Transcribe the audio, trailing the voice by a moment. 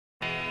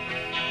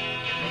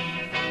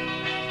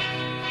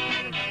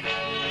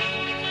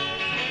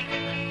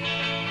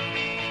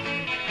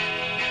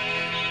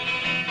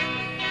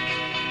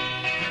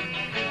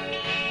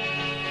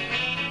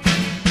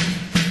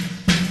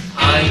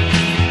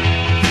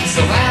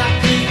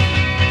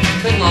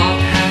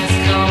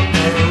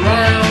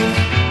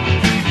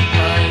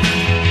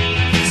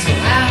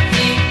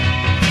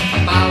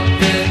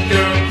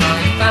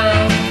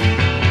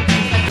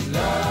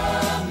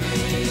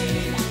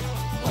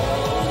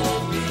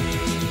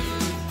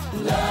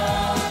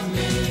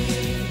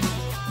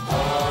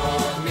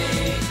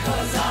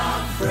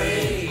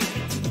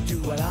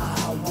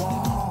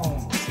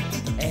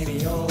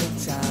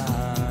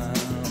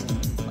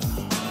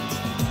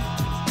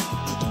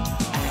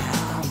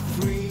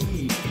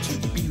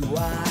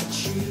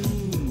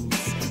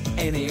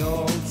any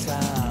old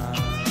time.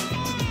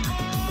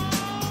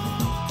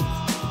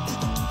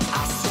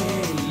 I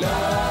say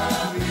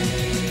love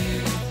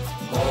me,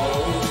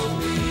 hold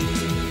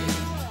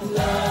me,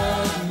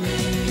 love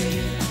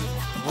me,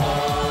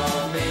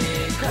 hold me,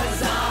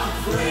 'cause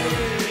I'm free.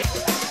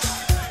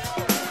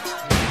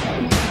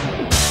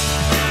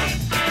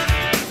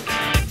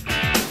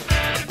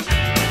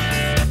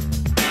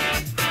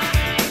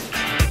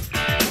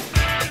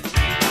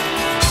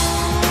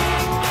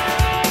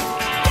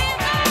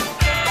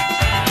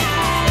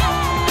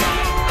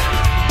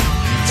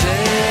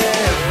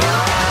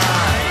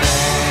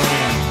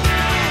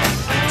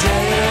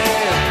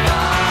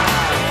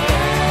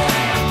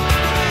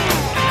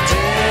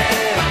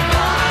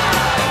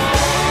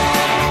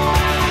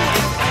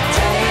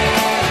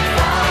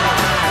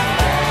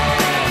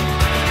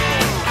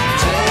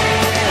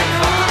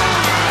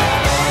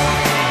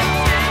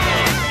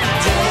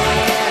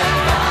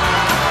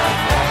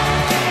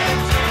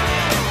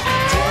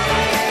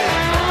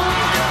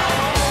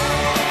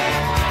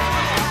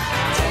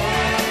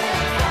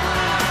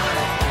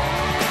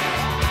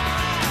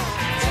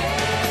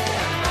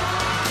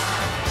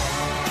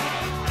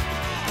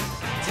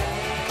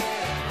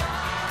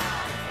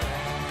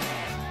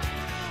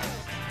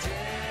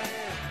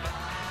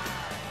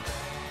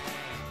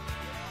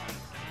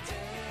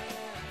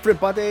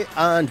 Everybody,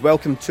 and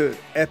welcome to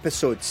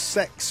episode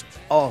 6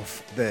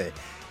 of the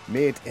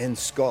Made in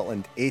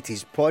Scotland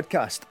 80s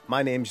podcast.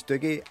 My name's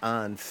Dougie,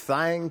 and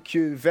thank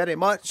you very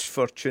much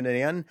for tuning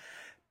in.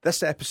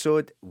 This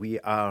episode, we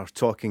are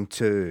talking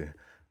to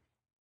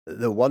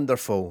the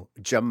wonderful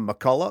Jim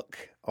McCulloch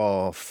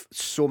of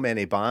so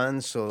many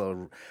bands,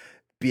 so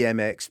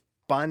BMX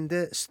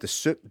Bandits, the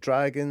Soup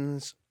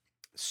Dragons,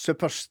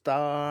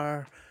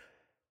 Superstar,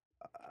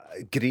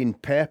 Green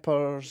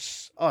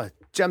Peppers. Oh,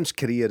 Jim's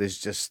career is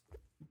just,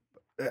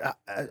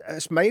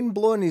 it's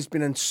mind-blowing. He's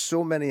been in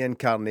so many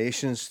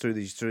incarnations through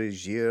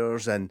these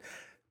years, and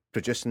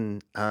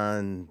producing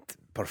and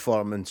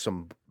performing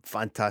some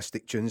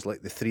fantastic tunes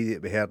like the 3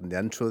 that we heard in the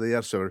intro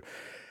there. So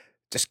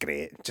just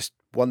great, just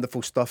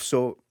wonderful stuff.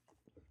 So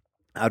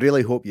I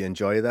really hope you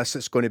enjoy this.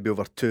 It's going to be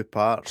over 2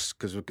 parts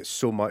because we've got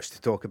so much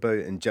to talk about,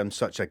 and Jim's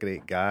such a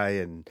great guy,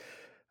 and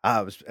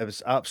it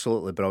was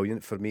absolutely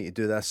brilliant for me to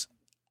do this.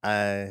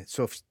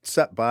 So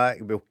sit back,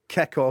 we'll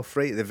kick off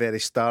right at the very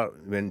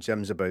start when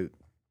Jim's about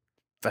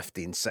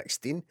 15,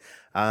 16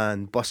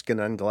 and busking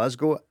in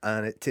Glasgow,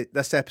 and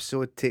this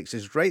episode takes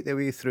us right the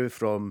way through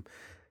from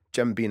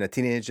Jim being a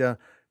teenager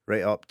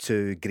right up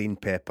to Green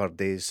Pepper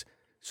days.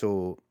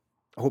 So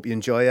I hope you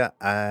enjoy it.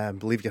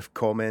 Leave your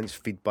comments,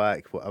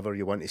 feedback, whatever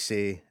you want to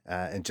say,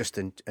 and just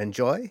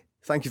enjoy.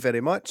 Thank you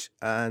very much,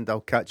 and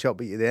I'll catch up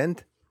with you at the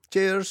end.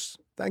 Cheers.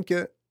 Thank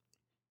you.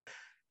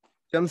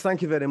 Jim,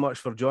 thank you very much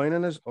for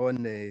joining us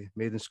on the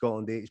Made in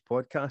Scotland 80s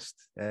podcast.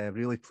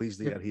 Really pleased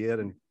that you're here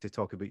and to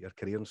talk about your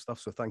career and stuff,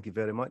 so thank you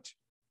very much.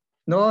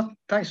 No,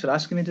 thanks for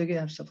asking me,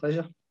 Dougie. It's a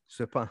pleasure.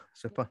 Super.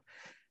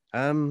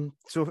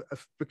 So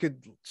if we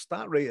could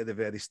start right at the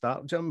very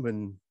start, Jim,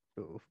 when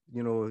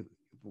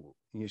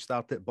you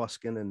started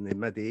busking in the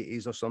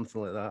mid-80s or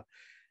something like that.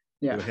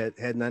 Yeah. You were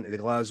heading into the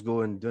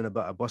Glasgow and doing a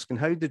bit of busking.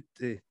 How did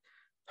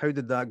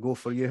that go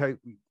for you?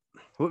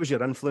 What was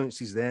your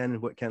influences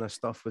then? What kind of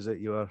stuff was it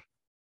you were?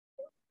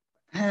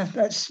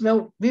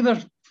 We were,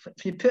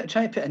 if you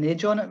try to put an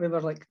age on it, we were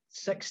like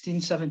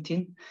 16,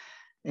 17.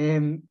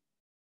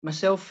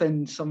 Myself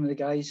and some of the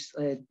guys,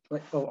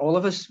 all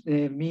of us,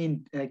 me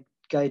and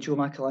guy Joe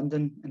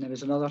McAlinden, and there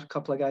was another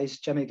couple of guys,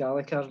 Jimmy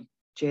Gallagher,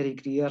 Jerry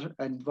Greer,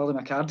 and Willie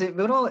McCarty.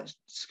 We were all at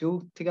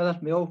school together.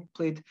 We all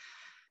played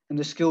in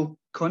the school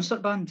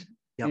concert band.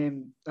 Yep.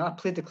 I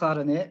played the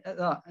clarinet at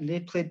that, and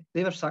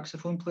they were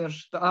saxophone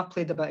players, but I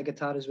played a bit of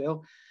guitar as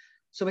well.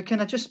 So we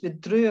kind of we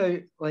drew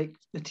out like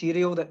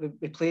material that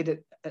we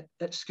played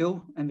at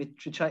school, and we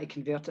tried to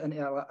convert it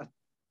into a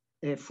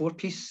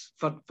 4-piece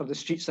for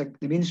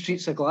the main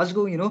streets of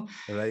Glasgow, you know.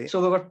 Right. So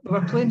we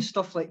were playing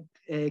stuff like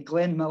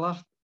Glenn Miller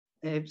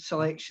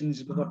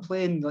selections. We were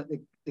playing like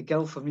the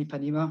Girl from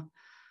Ipanema.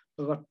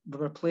 We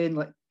were playing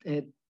like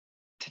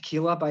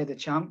Tequila by the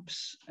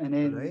Champs, and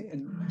then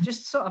and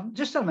just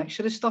a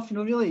mixture of stuff, you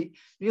know, really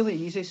really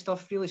easy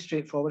stuff, really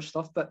straightforward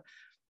stuff, but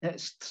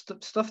it's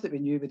stuff that we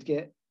knew would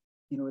get,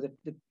 you know,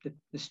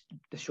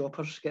 the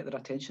shoppers get their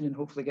attention and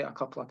hopefully get a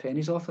couple of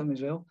pennies off them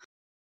as well.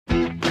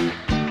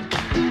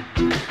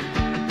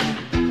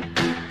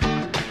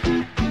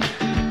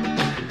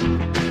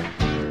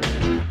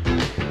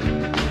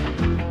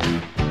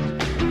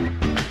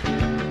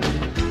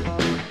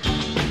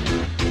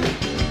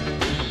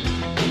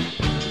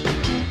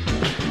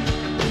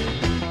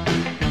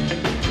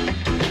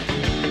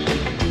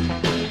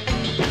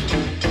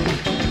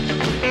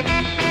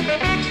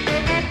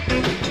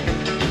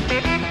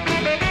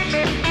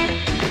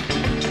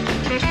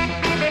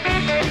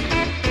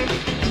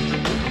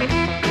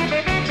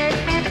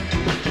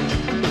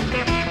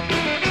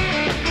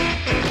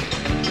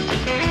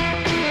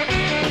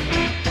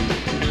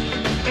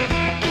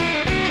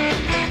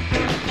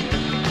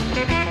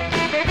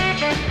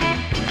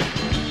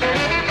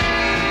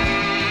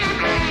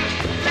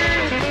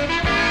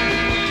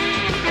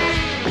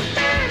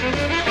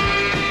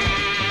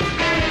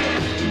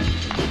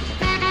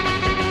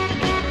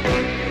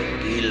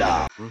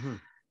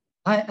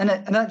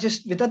 And that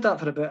just, we did that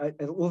for about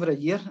over a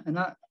year, and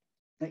that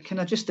it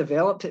kind of just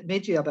developed. It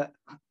made you a bit,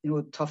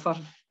 tougher,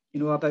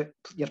 about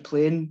your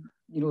playing,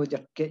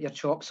 get your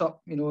chops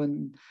up,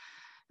 and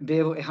be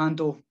able to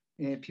handle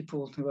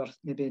people who are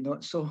maybe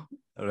not so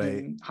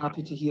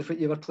happy to hear what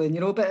you were playing,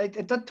 but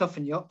it did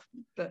toughen you up.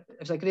 But it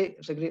was a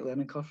great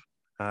learning curve.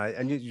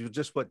 And you were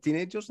just what,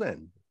 teenagers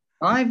then?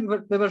 We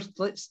were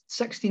like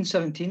 16,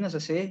 17, as I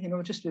say,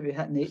 just maybe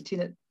hitting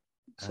 18.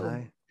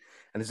 Aye.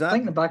 And is that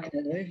thinking back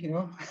on it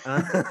now,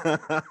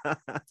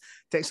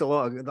 takes a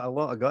lot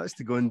of guts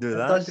to go and do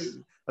that. Does.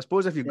 I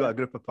suppose if you've got a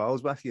group of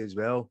pals with you as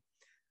well,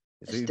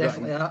 it's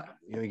definitely that.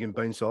 You can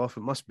bounce off. It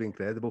must be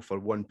incredible for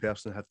one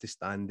person to have to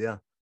stand there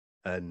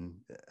and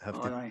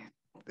have to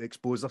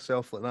expose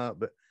herself like that.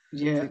 But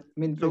yeah, I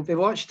mean, we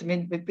watched. I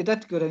mean, we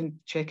did go around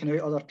checking out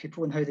other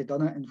people and how they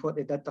done it and what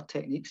they did, their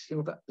techniques.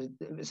 But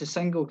it was a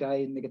single guy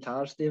in the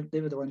guitars. They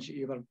were the ones that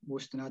you were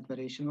most in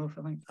admiration of,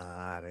 I think.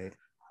 Right.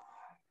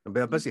 It'd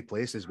be a busy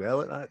place as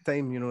well at that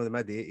time. The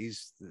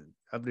mid-80s.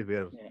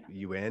 Everywhere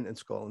you went in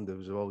Scotland, there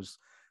was always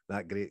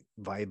that great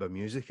vibe of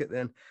music at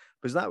then.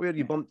 Was that where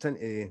you bumped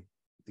into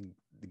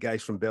the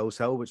guys from Bells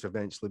Hill, which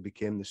eventually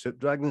became the Soup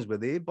Dragons? Were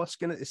they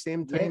busking at the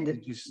same time?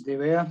 Yeah, they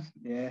were.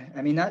 Yeah,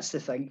 I mean, that's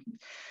the thing.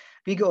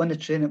 We got on the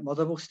train at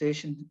Motherwell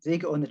Station. They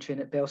got on the train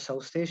at Bells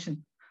Hill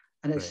Station,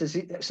 and it's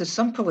as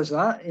simple as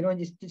that.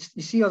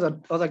 You see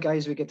other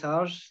guys with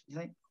guitars. You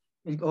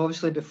think,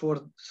 obviously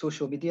before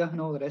social media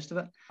and all the rest of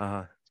it.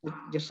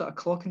 You're sort of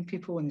clocking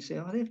people and you say,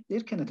 oh,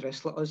 they're kind of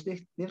dressed like us.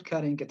 They're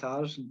carrying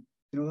guitars,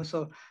 and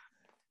so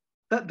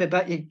bit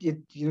by bit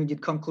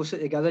you'd come closer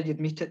together.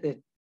 You'd meet at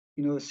the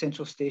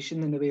central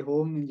station on the way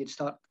home, and you'd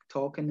start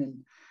talking,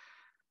 and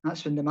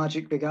that's when the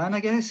magic began,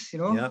 I guess.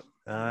 Yeah,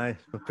 aye.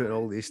 We're putting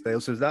all these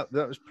styles. So that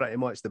was pretty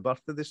much the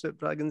birth of the Soup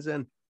Dragons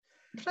then.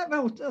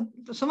 Well,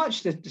 so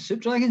much the Soup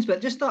Dragons,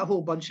 but just that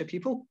whole bunch of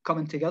people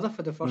coming together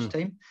for the first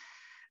time,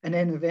 and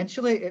then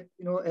eventually it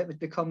would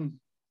become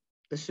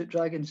the Soup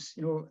Dragons.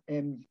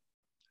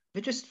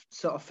 We just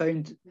sort of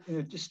found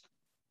just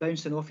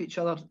bouncing off each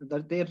other.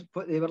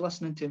 What they were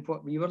listening to and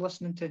what we were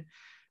listening to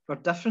were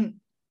different,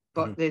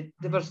 but there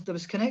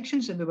was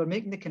connections, and we were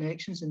making the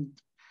connections, and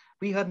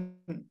we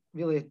hadn't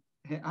really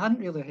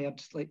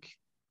heard like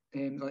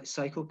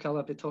Psycho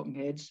Killer by Talking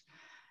Heads,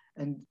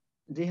 and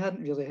they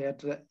hadn't really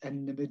heard it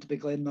In the Mood by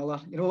Glenn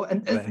Miller,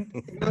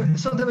 and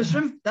so there was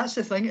room. That's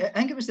the thing. I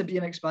think it was the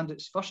BMX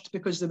Bandits first,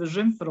 because there was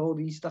room for all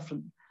these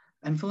different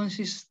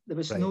influences. There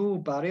was no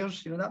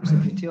barriers. That was the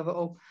beauty of it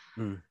all.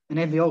 And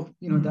then we all,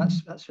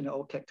 that's when it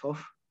all kicked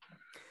off.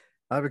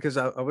 Because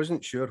I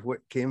wasn't sure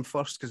what came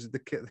first, because they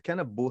kind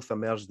of both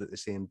emerged at the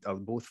same, or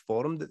both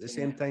formed at the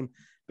same time.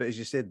 But as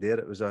you said there,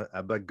 it was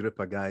a big group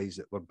of guys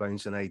that were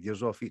bouncing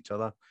ideas off each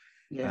other.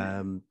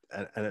 And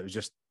it was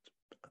just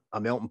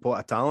a melting pot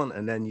of talent,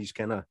 and then you just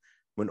kind of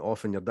went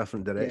off in your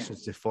different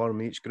directions to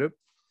form each group.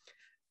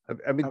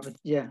 I would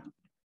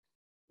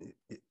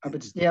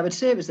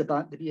say it was the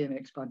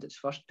BMX Bandits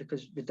first,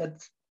 because we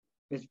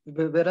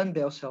were in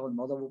Bells Hill and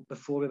Motherwell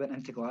before we went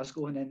into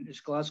Glasgow, and then it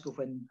was Glasgow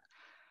when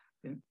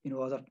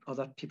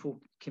other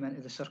people came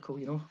into the circle,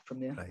 from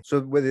there. Right. So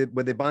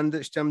with the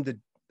Bandits, Jim,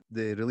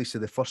 the release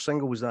of the first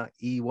single, was that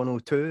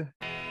E102?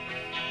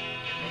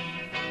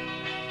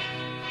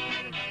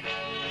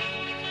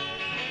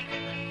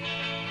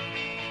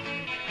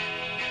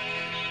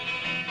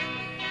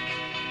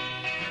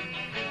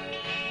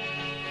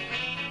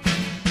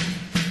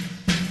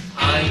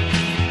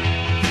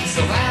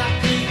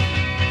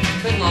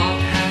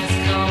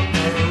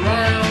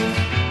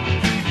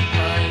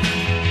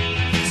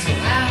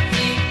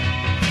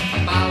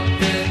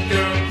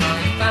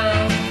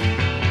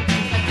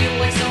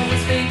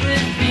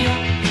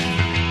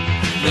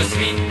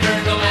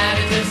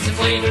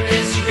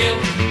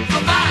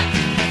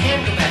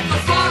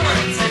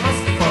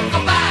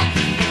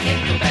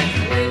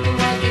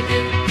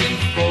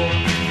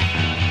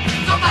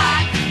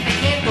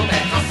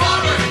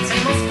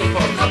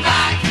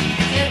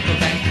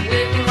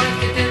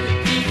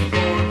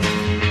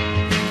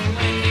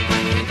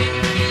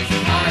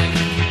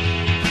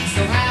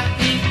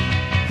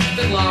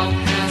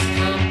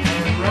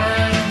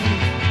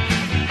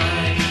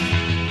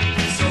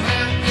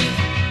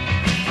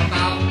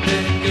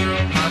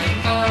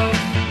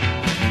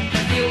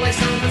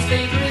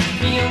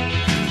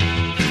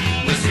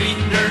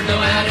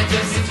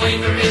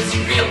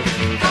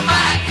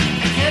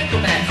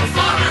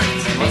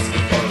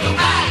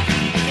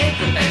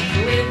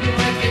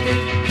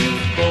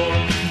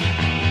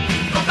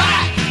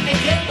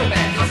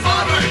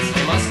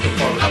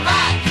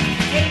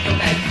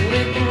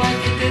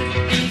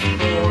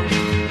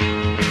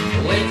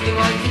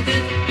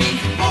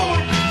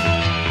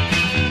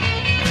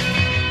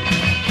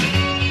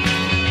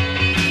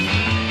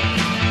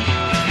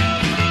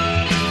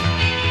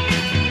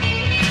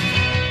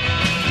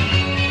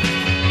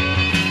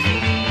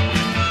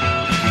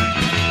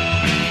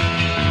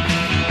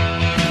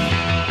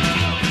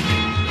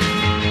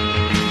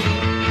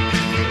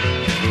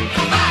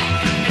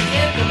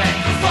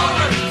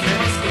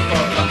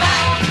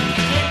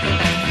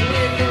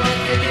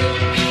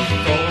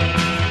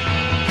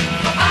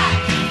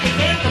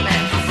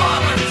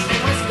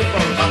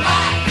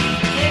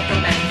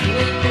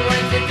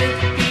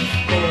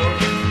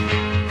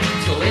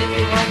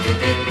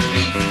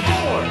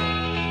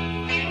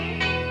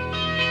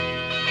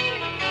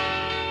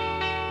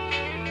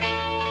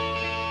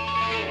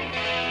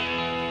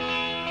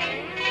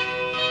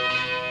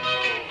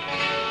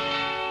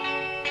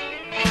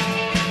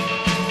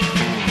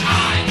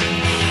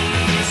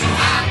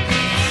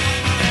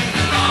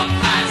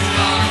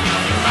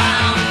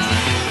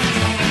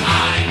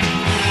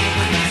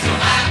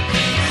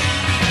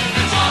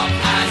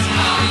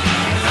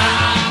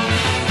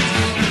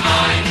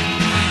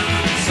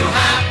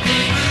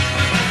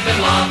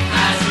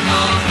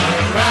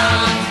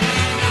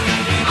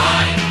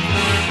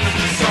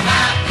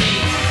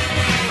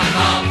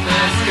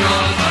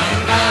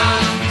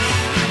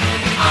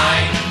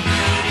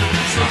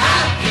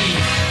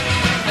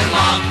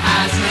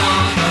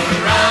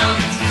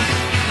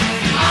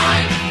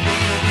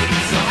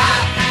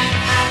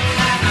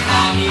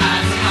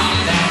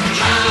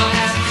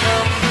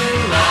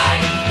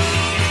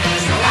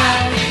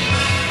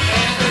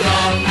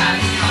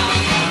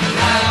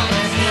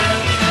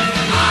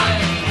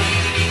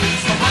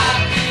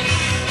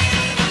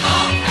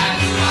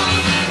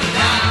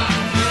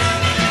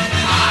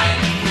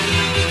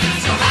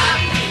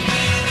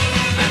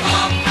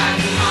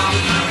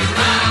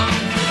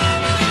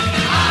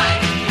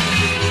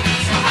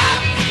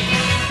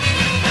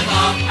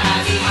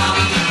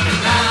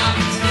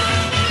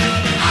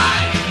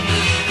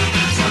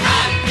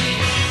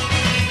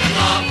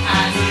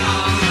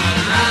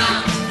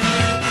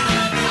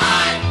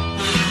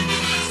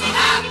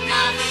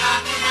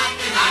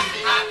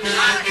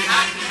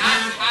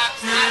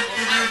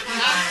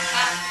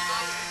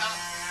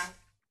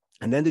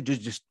 And then did you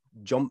just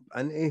jump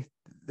into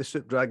the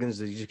Soup Dragons?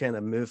 Did you kind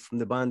of move from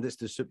the Bandits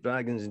to Soup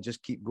Dragons and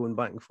just keep going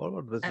back and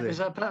forward? It was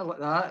a bit like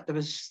that.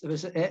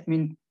 I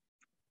mean,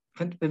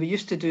 when we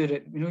used to do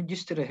it,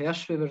 used to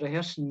rehearse. We were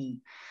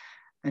rehearsing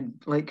in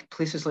like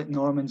places like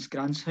Norman's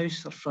Grand's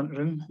house or front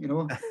room,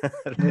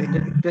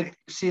 But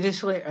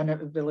seriously, and it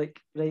would be like,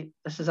 right,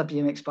 this is a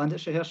BMX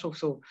Bandits rehearsal,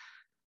 so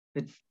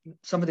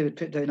somebody would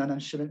put down an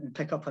instrument and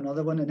pick up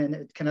another one, and then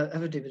it kind of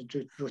everybody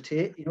would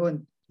rotate,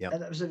 and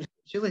it was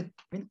really,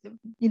 I mean,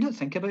 you don't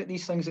think about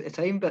these things at the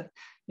time, but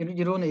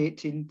you're only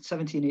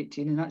 17,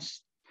 18, and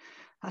that's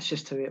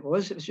just how it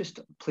was. It was just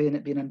playing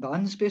it, being in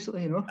bands,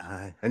 basically,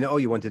 And all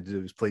you wanted to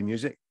do was play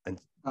music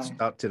and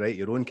start to write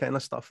your own kind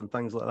of stuff and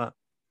things like that.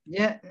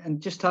 Yeah,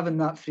 and just having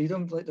that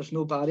freedom, like there's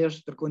no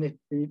barriers. They're going to.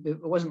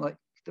 It wasn't like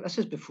this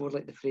is before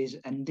like the phrase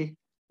indie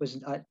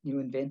wasn't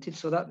invented.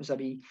 So that was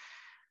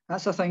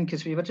that's a thing,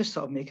 because we were just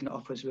sort of making it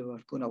up as we were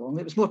going along.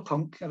 It was more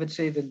punk, I would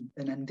say, than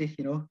indie.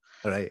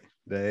 Right.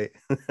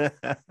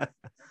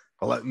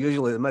 Well,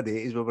 usually in the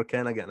mid-80s, we were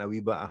kind of getting a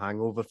wee bit of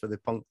hangover for the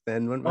punk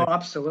then, weren't we? Oh,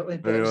 absolutely.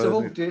 But it was the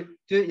whole do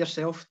it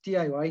yourself,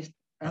 DIY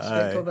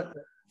aspect of it.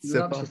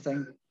 That was the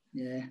thing.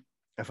 Yeah.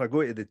 If I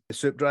go to the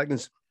Soup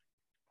Dragons,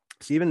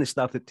 see, when they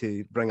started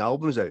to bring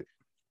albums out,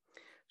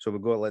 so we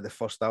got like the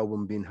first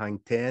album being Hang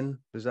 10,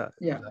 was that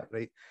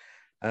right?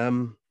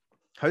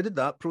 How did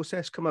that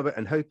process come about,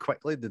 and how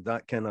quickly did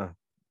that kind of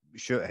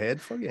shoot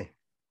ahead for you?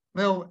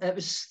 Well, it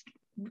was,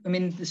 I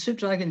mean, the Soup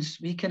Dragons,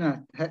 we kind of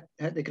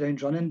hit the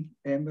ground running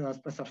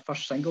with our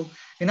first single.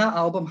 I mean, that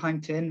album,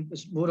 Hang 10,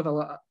 was more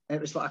of it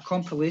was like a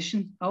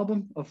compilation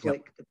album of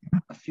like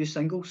a few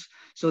singles.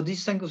 So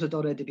these singles had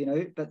already been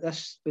out, but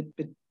this would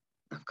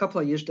a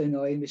couple of years down the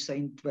line, we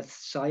signed with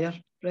Sire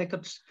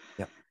Records,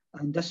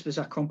 and this was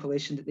a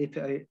compilation that they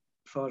put out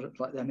for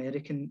like the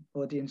American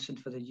audience and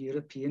for the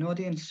European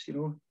audience,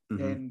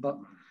 but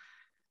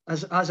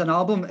as an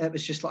album, it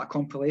was just like a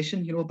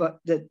compilation, But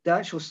the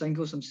actual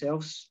singles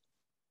themselves,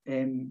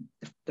 the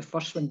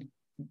first one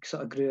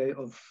sort of grew out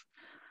of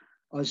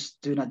us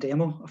doing a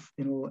demo of,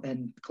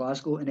 in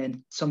Glasgow, and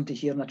then somebody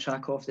hearing a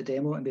track off the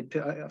demo, and we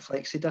put out a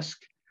flexi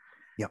disc.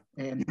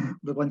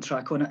 With one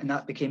track on it, and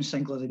that became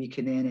Single of the Week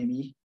in the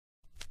NME.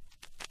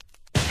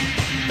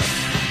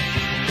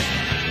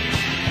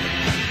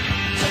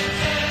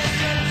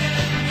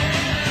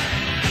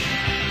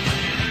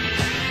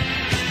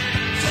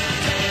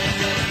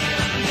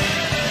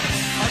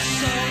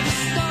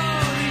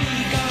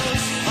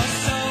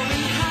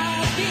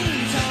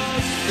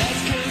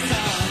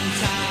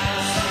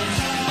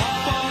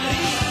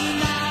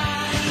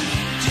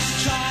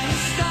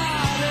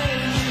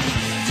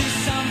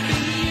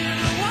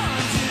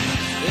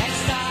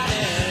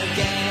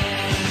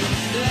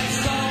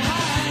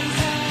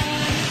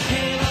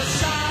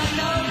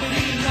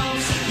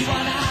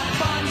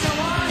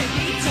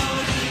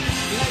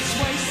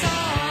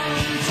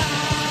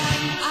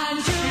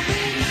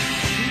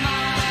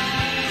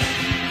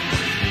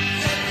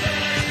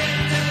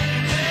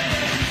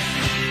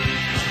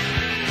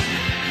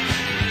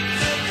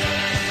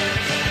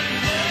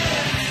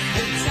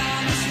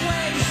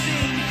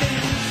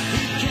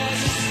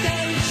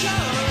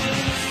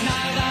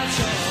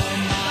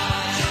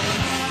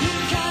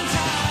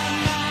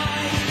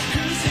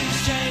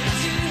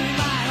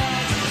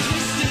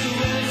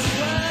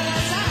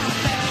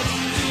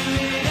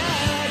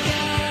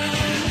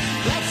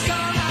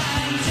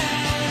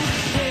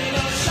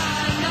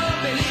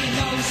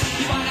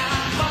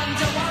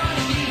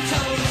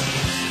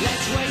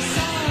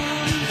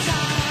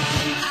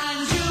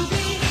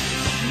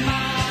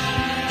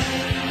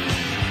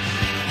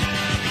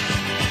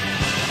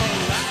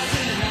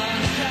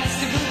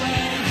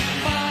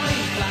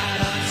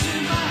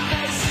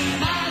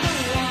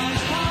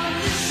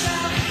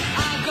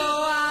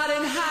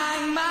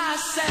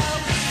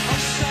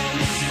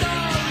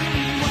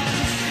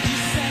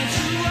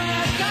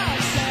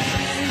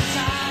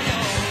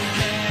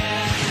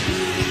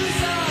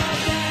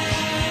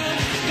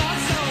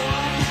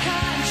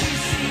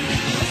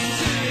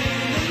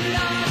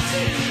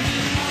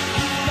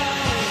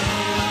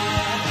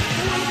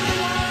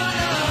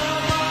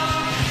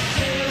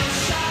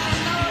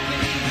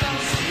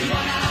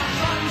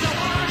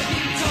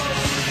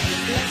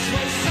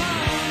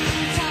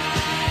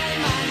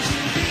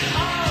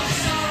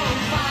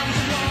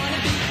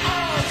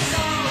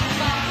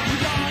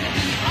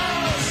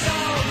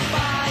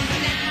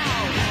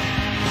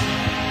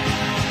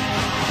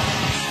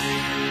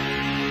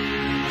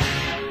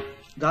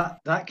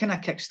 That kind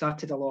of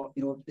kick-started a lot,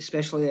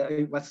 especially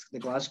out with the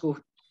Glasgow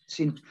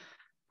scene.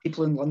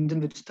 People in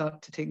London would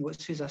start to take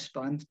notice of this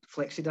band,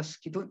 Flexi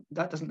Disc.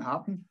 That doesn't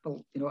happen.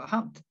 Well, it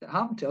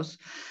happened to us.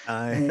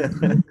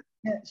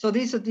 So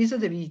these are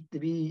the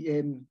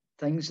wee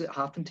things that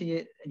happen to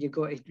you, and you've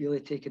got to really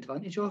take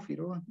advantage of.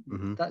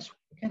 That's what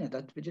we kind of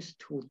did. We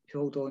just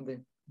hold on with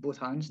both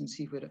hands and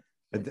see where it.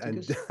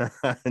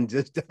 And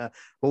just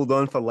hold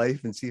on for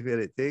life and see where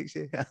it takes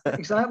you.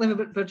 Exactly.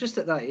 We're just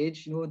at that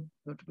age,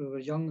 we were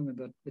young and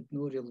we had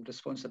no real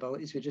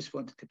responsibilities. We just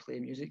wanted to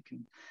play music,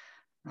 and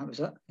that was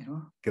it, you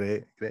know.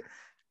 Great.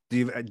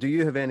 Do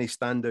you have any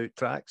standout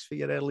tracks for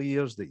your early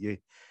years that you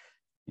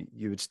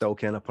would still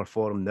kind of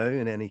perform now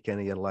in any kind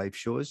of your live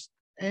shows?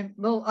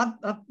 Well, I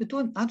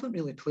don't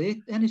really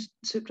play any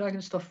Soup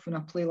Dragon stuff when I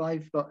play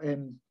live, but I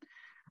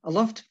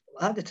loved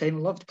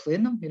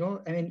playing them, you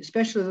know. I mean,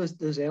 especially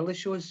those early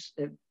shows.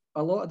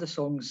 A lot of the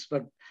songs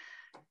were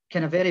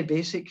kind of very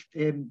basic,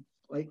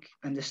 like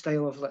in the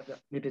style of like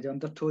maybe the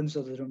Undertones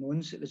or the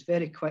Ramones. It was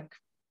very quick,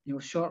 you know,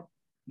 short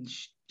and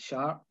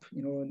sharp,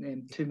 you know,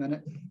 and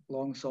 2-minute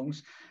long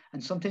songs.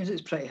 And sometimes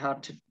it's pretty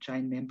hard to try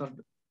and remember,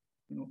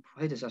 you know,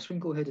 how does this one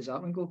go? How does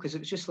that one go? Because it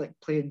was just like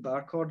playing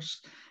bar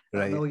chords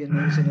at a million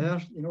miles an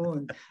hour, you know,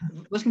 and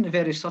it wasn't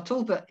very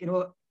subtle, but, you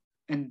know,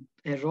 and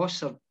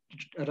Ross, our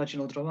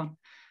original drummer,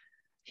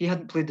 he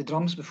hadn't played the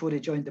drums before he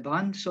joined the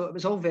band, so it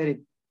was all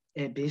very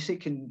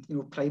basic and, you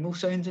know, primal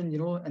sounding, you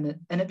know, and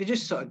it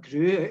just sort of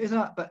grew out of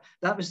that. But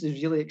that was the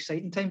really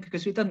exciting time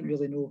because we didn't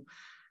really know,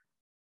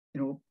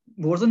 you know,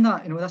 more than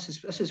that. You know, this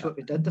is what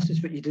we did. This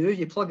is what you do.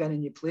 You plug in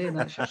and you play, and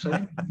that's your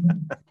sound.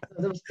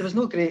 There was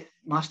no great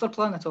master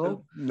plan at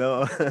all.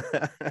 No.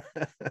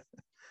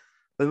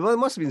 Well, there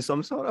must have been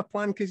some sort of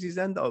plan because he's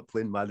ended up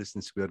playing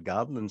Madison Square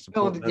Garden and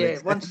supporting. Well, yeah,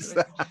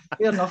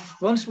 fair enough.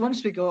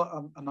 Once we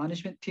got a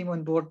management team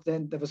on board,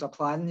 then there was a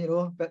plan, you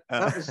know. But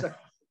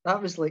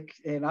that was like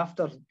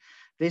after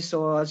they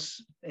saw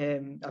us,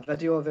 a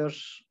video of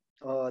ours,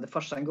 the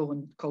first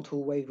single called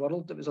Whole Wide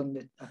World. That was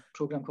on a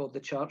program called The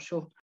Chart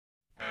Show.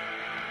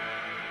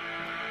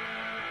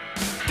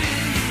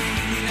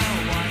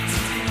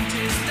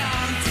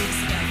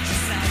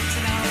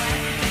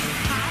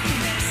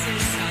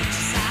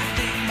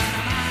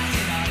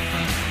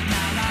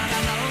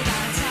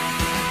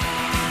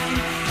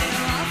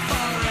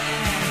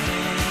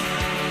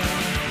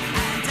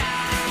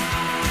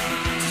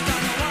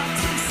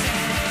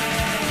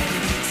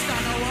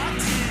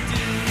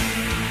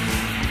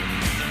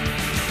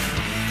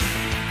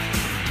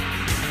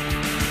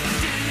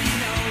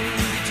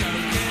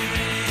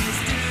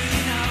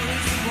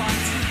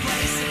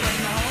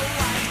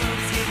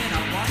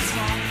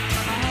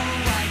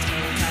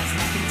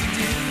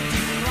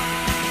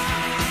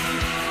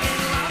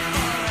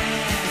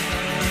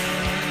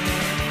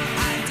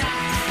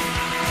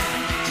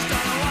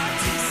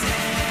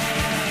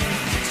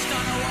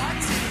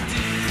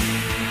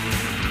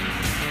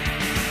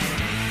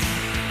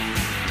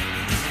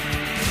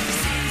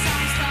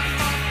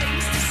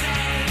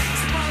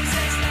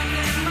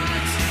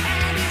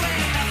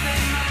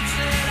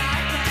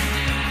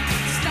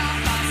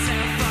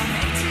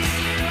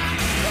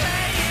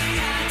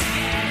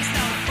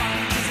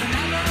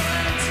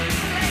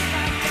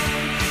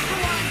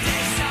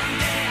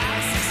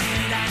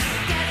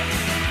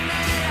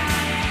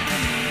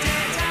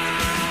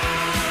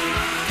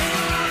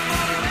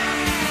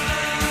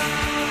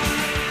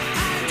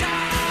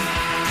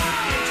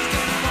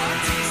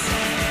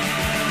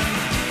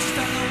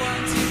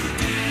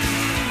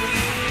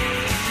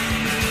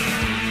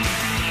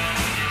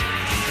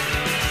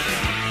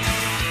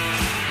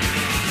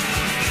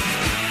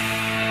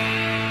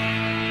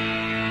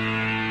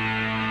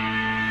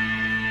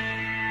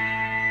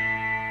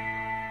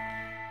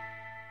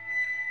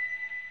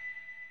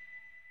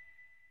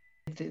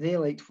 They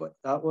liked what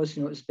that was,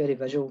 you know. It was very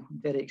visual,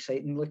 very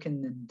exciting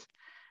looking,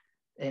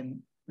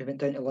 and we went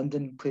down to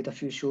London, played a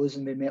few shows,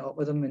 and we met up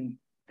with them, and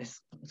I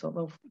thought,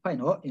 well, why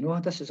not? You know,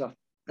 this is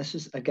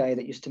a guy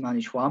that used to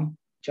manage Wham,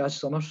 Jazz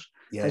Summers,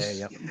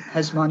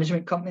 his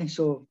management company.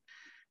 So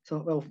I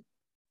thought, well,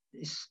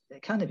 it's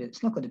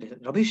not going to be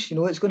rubbish, you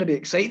know. It's going to be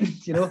exciting,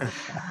 you know,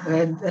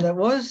 and it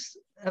was.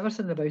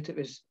 Everything about it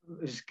was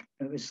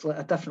like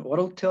a different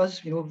world to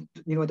us, you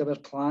know. There were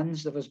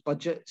plans, there was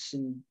budgets,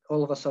 and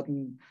all of a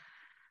sudden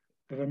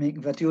we were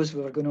making videos,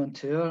 we were going on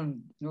tour,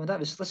 and you know,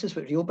 this is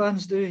what real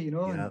bands do, you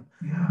know.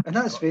 And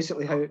that's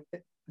basically how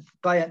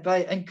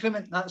by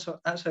increment that's how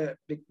it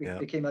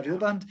became a real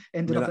band.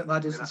 Ended up at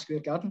Madison Square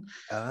Garden.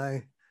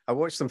 Aye, I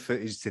watched some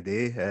footage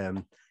today.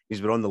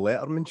 He's were on the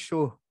Letterman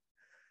show.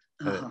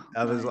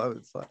 I was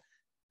like,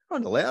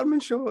 on the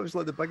Letterman show. It was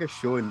like the biggest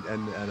show in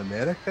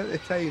America at the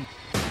time.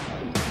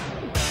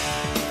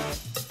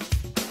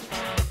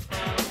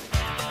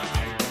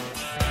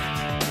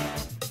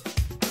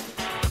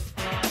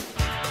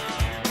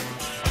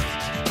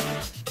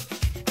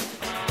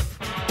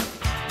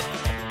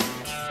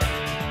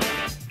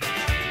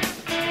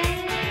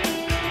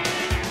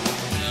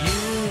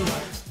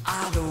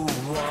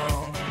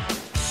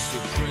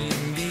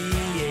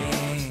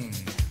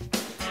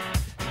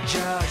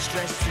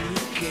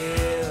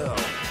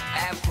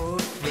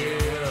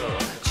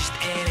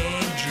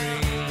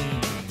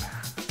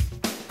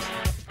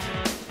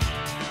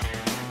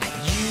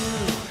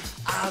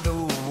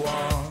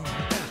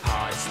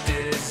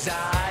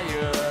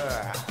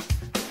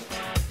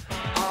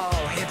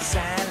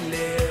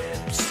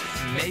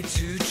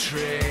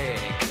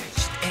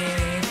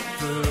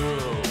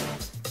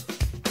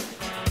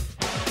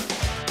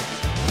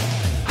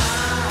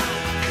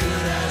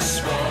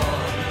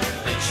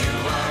 That you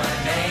are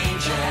an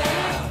angel,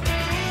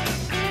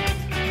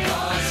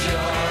 'cause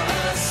you're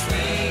a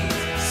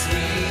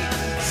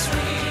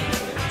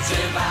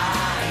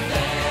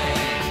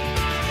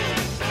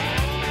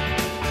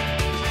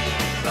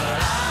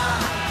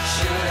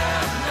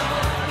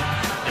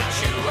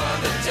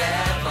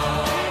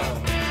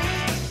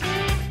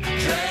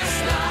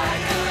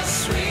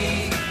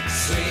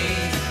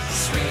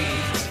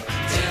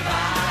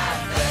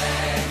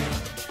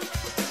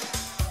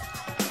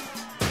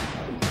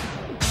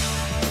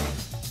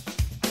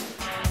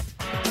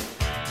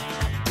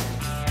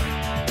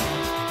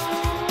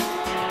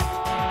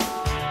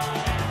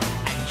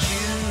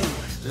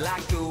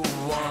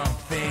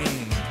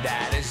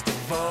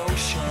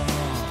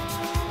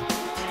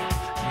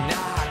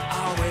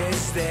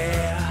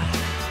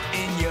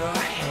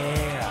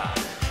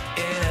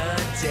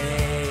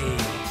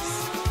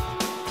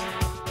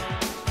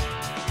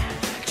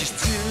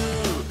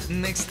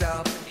mixed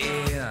up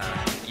in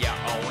your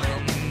own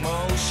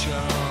emotions.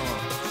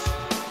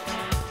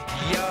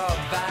 Your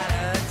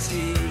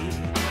vanity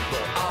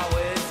will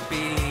always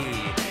be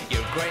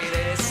your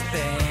greatest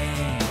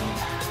thing.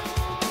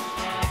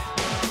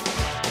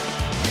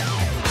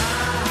 I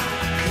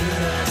could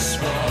have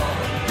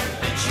sworn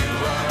that you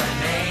were an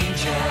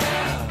angel,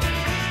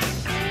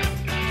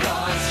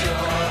 'cause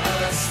you're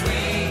a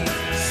sweet,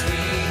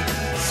 sweet,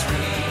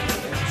 sweet,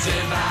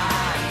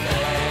 divine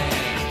thing.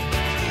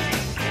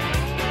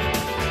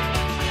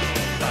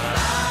 But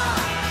I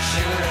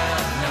should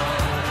have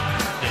known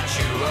that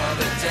you were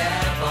the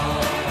devil,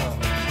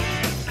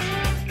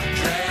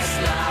 dressed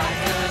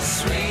like a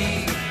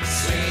sweet,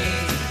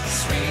 sweet,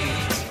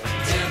 sweet,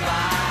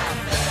 divine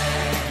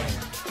thing.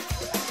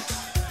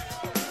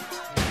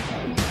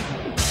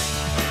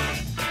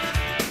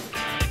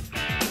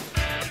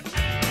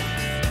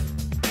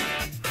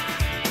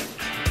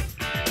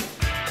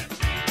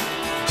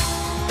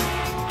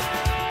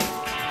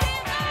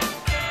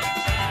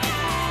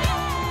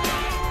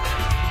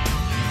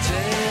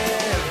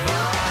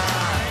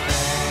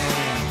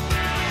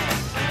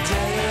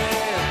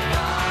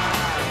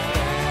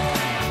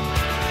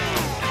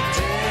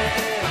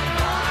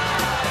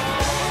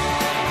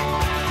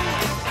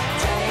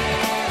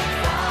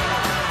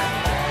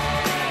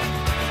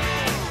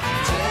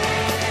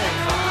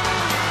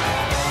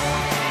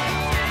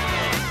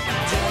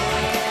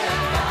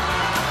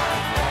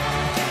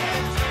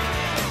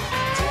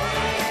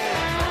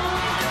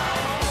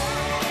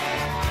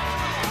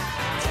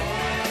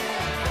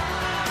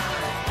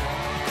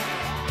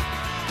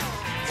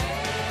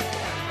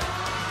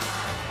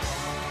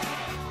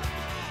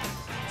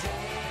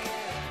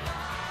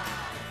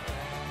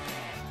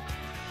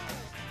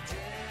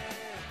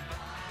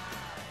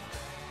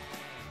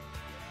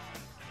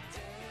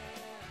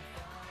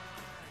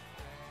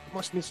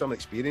 Must need some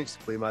experience to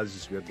play Madison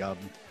Square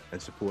Garden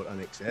and support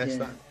an excess. Yeah.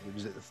 That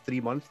was it. The 3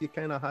 month you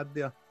kind of had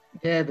there.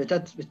 Yeah, we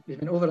did. We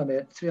went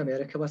over through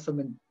America with them,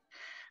 and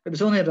it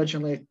was only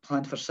originally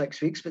planned for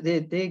 6 weeks, but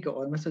they got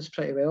on with us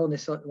pretty well, and they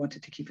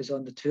wanted to keep us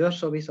on the tour.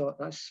 So we thought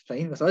that's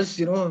fine with us,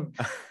 you know.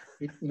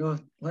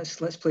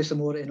 Let's play some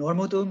more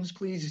enormo domes,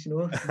 please, you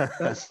know.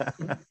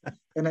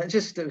 And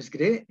it was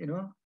great, you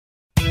know.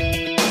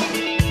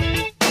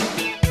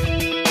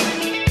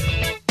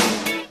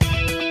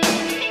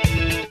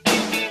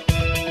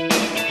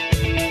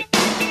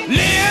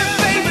 Live,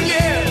 baby,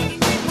 live.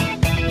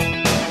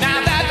 Now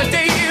that the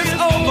day is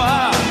over,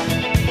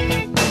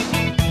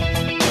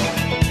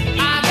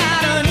 I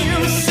got a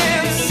new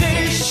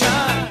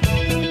sensation.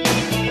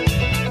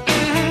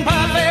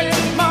 Perfect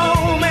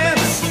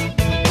moments,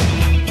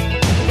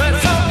 but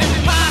so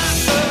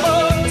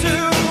impossible to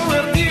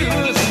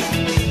refuse.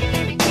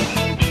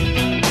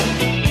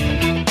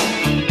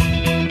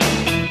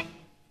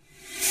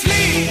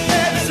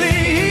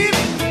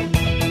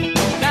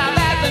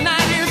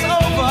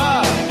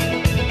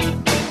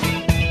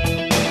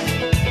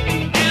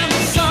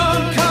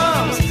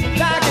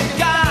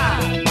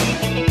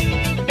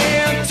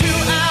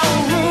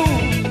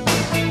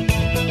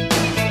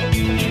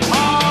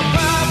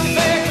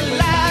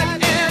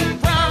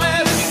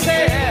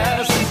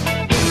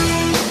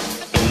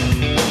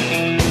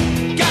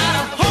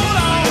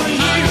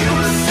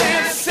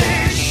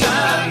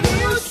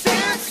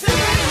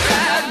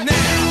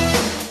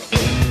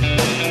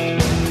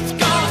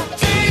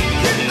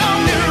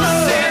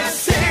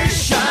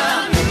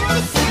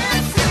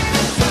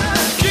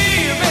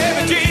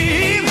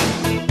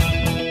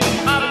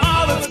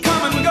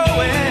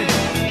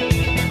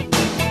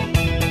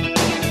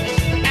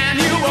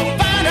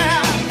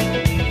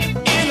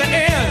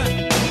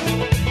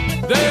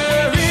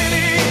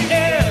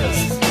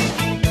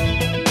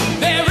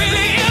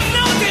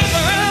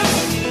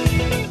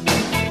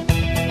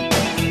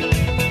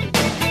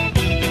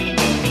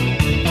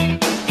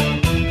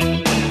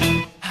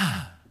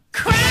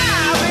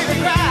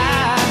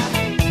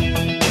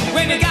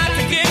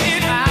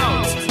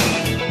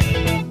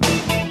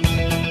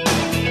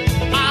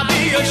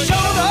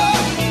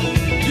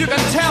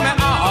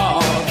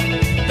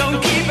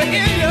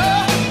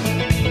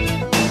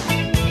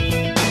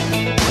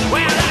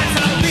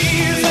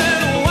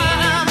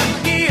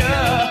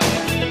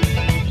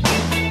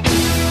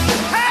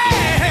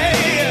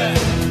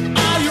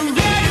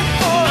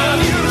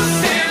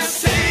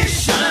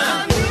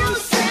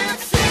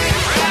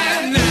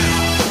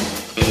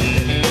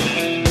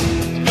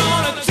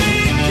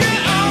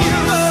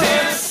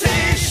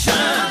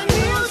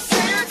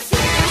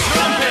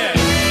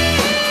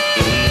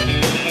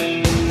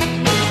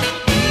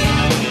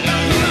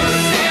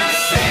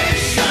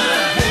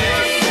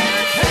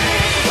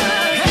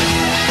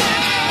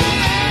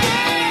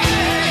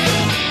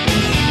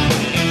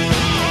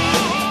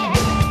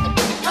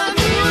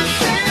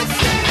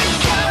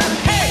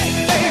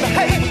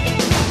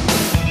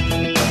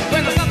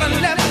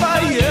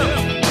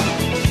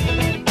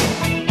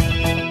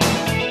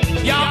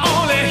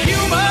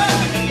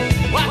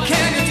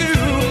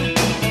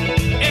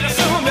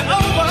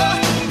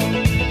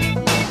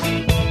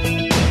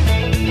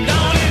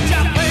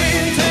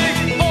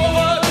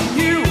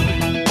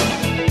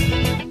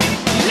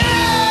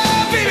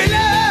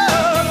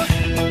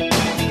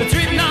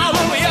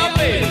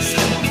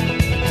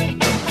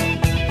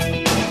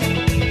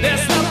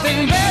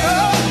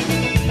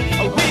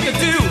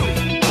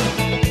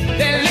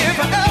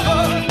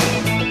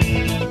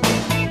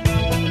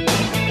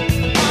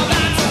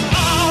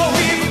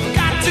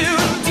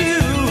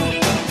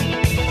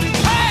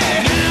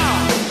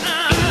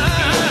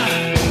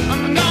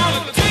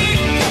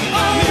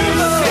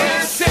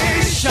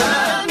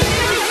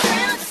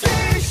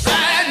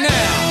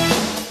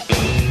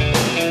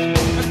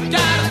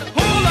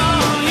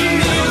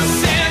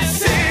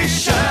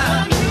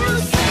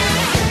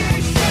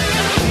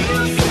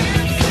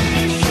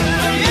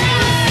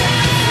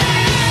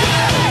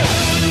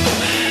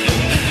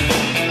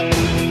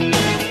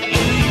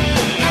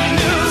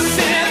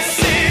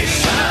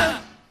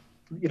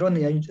 on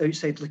the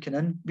outside looking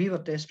in. We were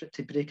desperate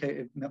to break out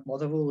of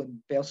Motherwell and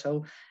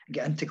Bellshill and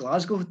get into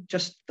Glasgow.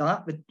 Just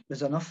that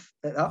was enough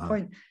at that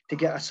point to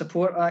get a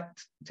support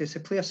act, to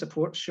play a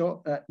support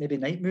shot at maybe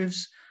Night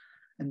Moves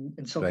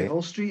in Sulky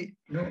Hall Street,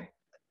 you know.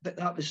 But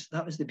that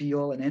was the be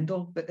all and end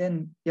all. But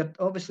then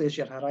obviously as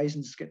your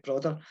horizons get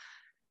broader,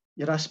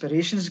 your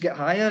aspirations get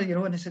higher, you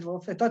know. And I said, well,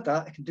 if I did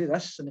that, I can do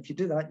this, and if you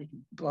do that, you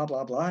can blah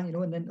blah blah, you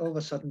know. And then all of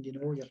a sudden, you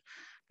know,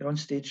 you're on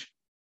stage,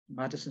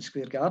 Madison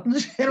Square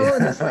Gardens, you know.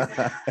 And it's like,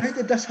 how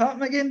did this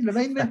happen again?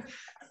 Remind me.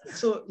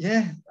 So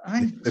yeah,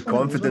 the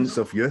confidence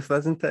of youth,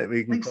 isn't it?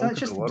 We can it's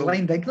just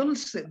blind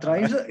ignorance that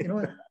drives it, you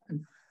know.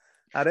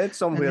 I read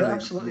somewhere that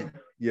absolutely.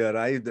 You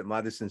arrived at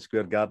Madison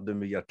Square Garden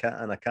with your kit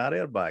and a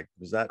carrier bag.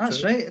 Was that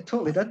That's true? right. I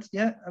totally did.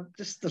 Yeah,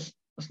 there's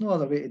no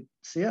other way to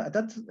say it. I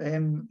did.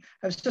 It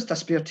was just a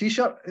spare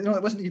T-shirt. You know,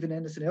 it wasn't even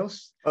anything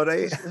else. All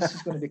right. This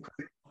is going to be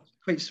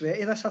quite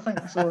sweaty. This, I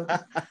think. So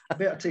I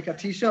better take a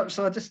T-shirt.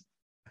 So I just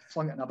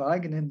flung it in a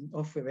bag and then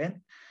off we went.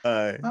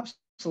 Aye.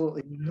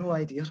 Absolutely no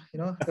idea, you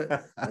know. But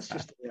that's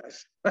just the way it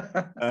is.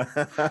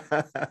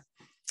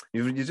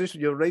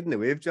 You're riding the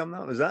wave, Jim.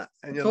 That was that.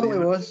 And you're Totally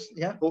was.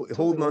 Yeah.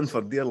 Holding on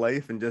for dear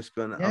life and just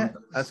going. Yeah.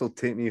 This will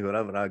take me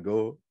wherever I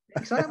go.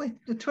 Exactly.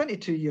 The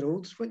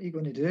 22-year-olds. What are you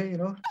going to do? You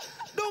know.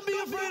 Don't be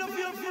afraid of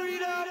your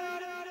freedom.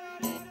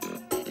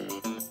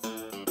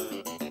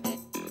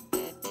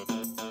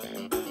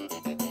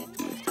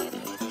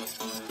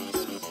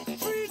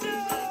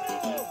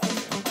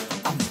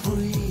 I'm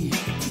free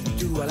to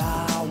do what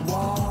I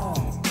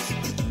want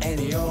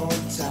any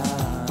old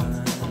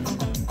time.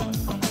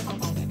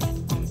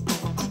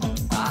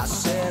 I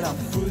said I'm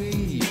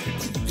free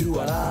to do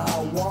what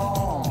I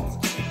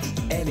want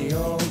any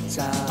old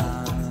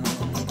time.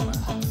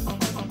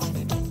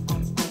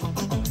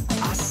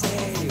 I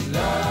say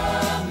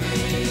love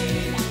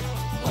me,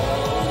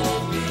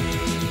 hold me,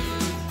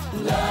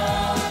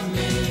 love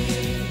me,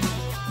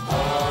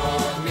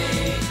 hold me,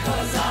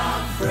 'cause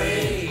I'm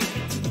free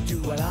to do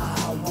what I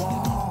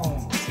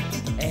want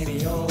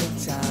any old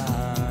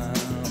time.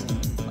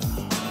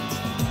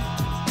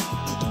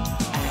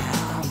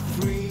 I'm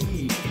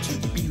free to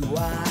be who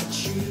I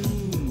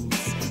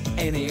choose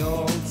any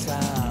old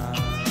time.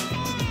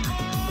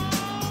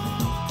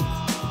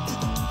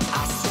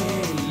 I say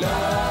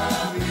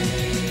love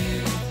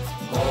me,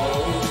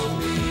 hold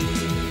me,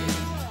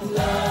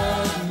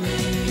 love me,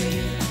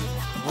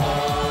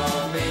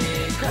 hold me,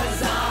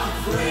 'cause I'm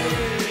free.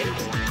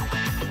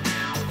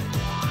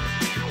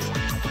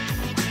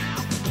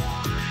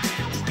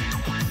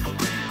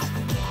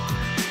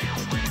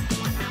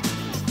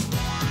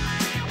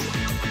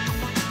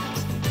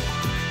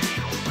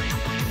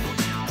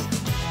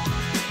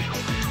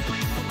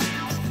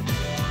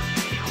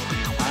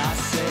 I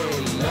say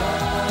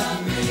love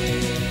me,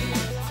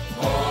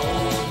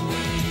 hold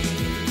me,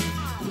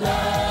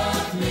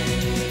 love me,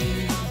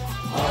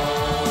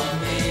 hold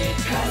me,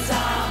 'cause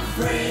I'm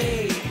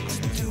free to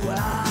do what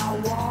I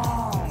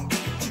want,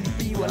 to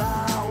be what I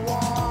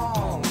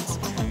want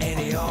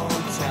any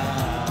old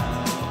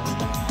time.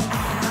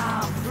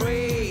 I'm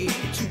free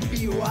to be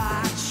who I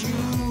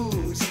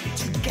choose,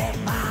 to get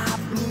my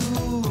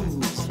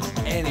blues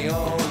any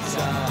old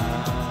time.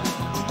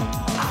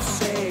 I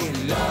say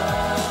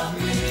love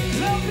me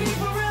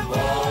forever,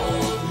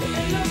 hold me,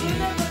 and love will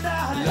never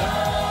die.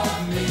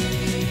 Love me,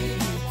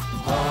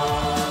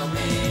 hold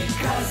me,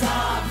 'cause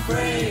I'm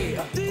free.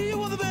 Do you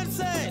want the best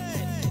say?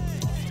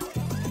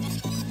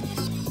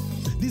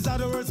 These are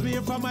the words me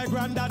hear from my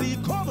granddaddy.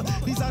 Come,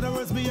 these are the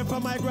words me hear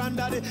from my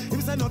granddaddy.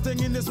 Him say nothing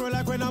in this world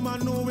like when a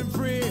man know him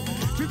free.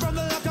 Free from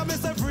the lock, I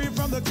say free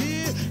from the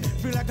key.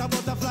 Free like a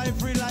butterfly,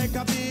 free like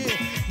a bee.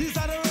 These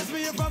are the words me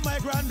hear from my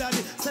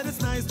granddaddy. Said it's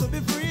nice to be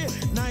free,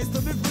 nice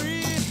to be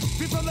free.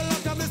 Free from the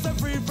lock, I say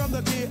free from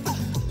the key.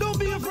 Don't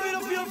be afraid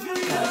of your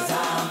freedom. 'Cause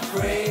I'm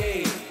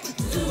free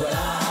to do what I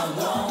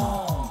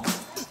want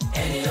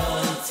any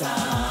old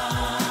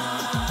time.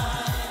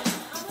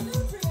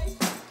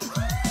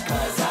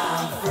 'Cause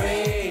I'm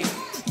free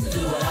to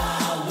do what I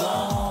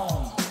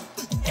want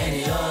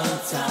any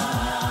old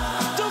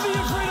time. Don't be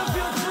afraid of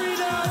your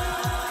freedom.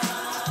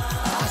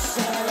 I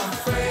said I'm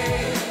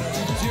free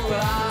to do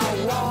what I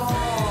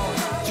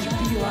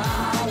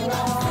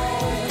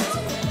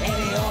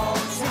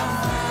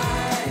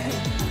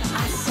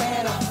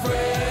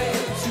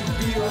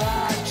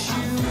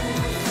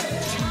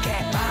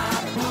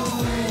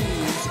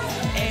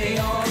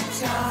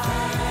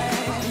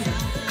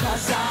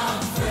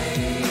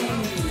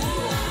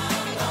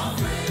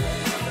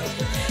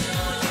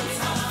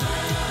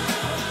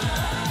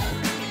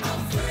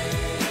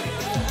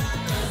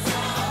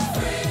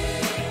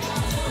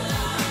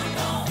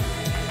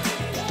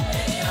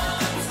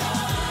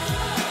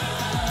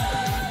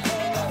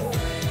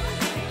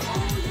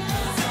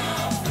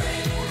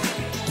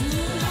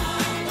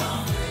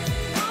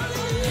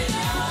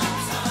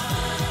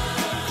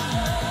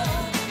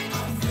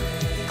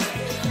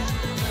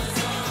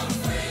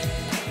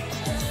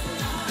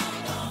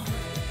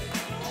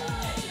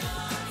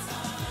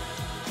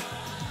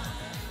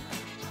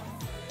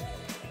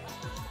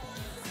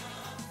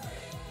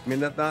mean,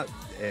 that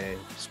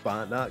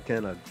span, that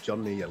kind of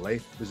journey of your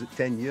life, was it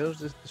 10 years,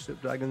 the Soup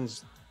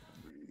Dragons?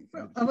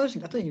 I don't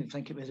even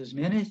think it was as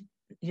many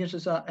years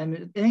as that.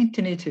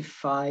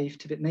 1985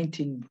 to about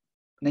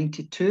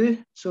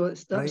 1992. So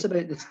that was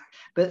about this.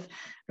 But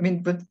I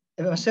mean, with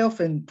myself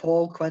and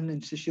Paul Quinn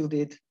and Cecile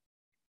Dade,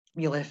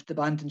 we left the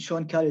band, and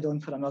Sean carried on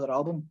for another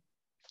album.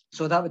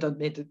 So that would have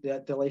made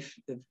the life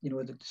of,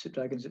 the Soup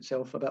Dragons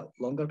itself a bit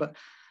longer. But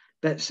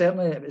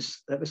certainly it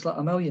was like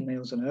a million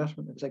miles an hour. It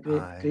was a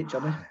great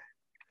journey.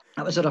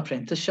 That was our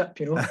apprenticeship,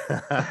 And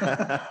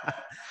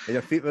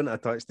your feet wouldn't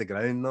have touched the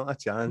ground, not a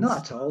chance.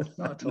 Not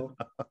at all.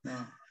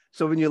 No.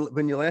 So when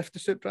you left the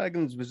Soup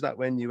Dragons, was that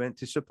when you went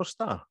to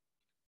Superstar?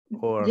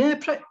 Or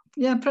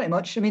pretty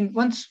much. I mean,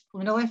 when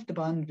I left the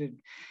band,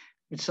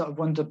 we sort of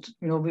wondered,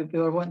 we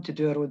were wanting to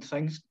do our own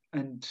things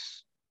and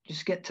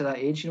just get to that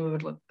age, we were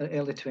like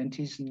early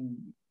 20s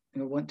and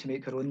want to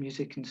make our own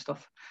music and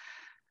stuff.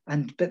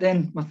 But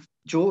then with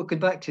Joe, going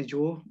back to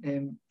Joe,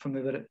 from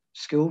we were at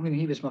school, and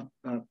he was one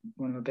of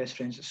my best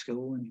friends at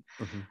school, and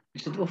he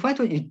said, "Well, why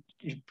don't you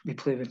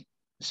play with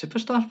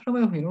Superstar for a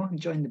while, and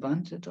join the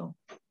band?" I said, "Oh,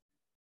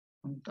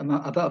 I'm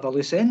a bit of a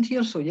loose end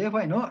here, so yeah,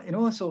 why not?"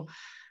 So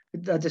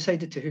I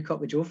decided to hook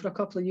up with Joe for a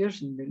couple of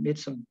years, and made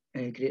some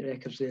great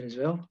records there as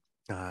well.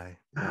 Aye.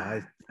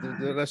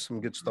 There is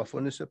some good stuff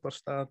on the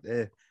Superstar.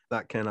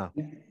 That kind of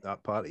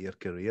that part of your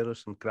career,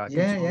 there's some cracking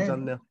songs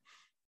in there.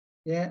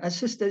 Yeah, I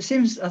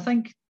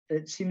think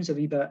it seems a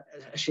wee bit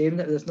a shame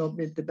that it's not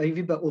made a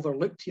wee bit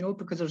overlooked,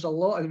 because there's a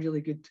lot of really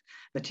good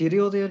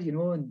material there,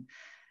 and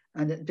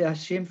it'd be a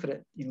shame for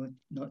it,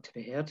 not to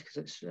be heard,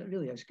 because it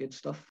really is good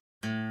stuff.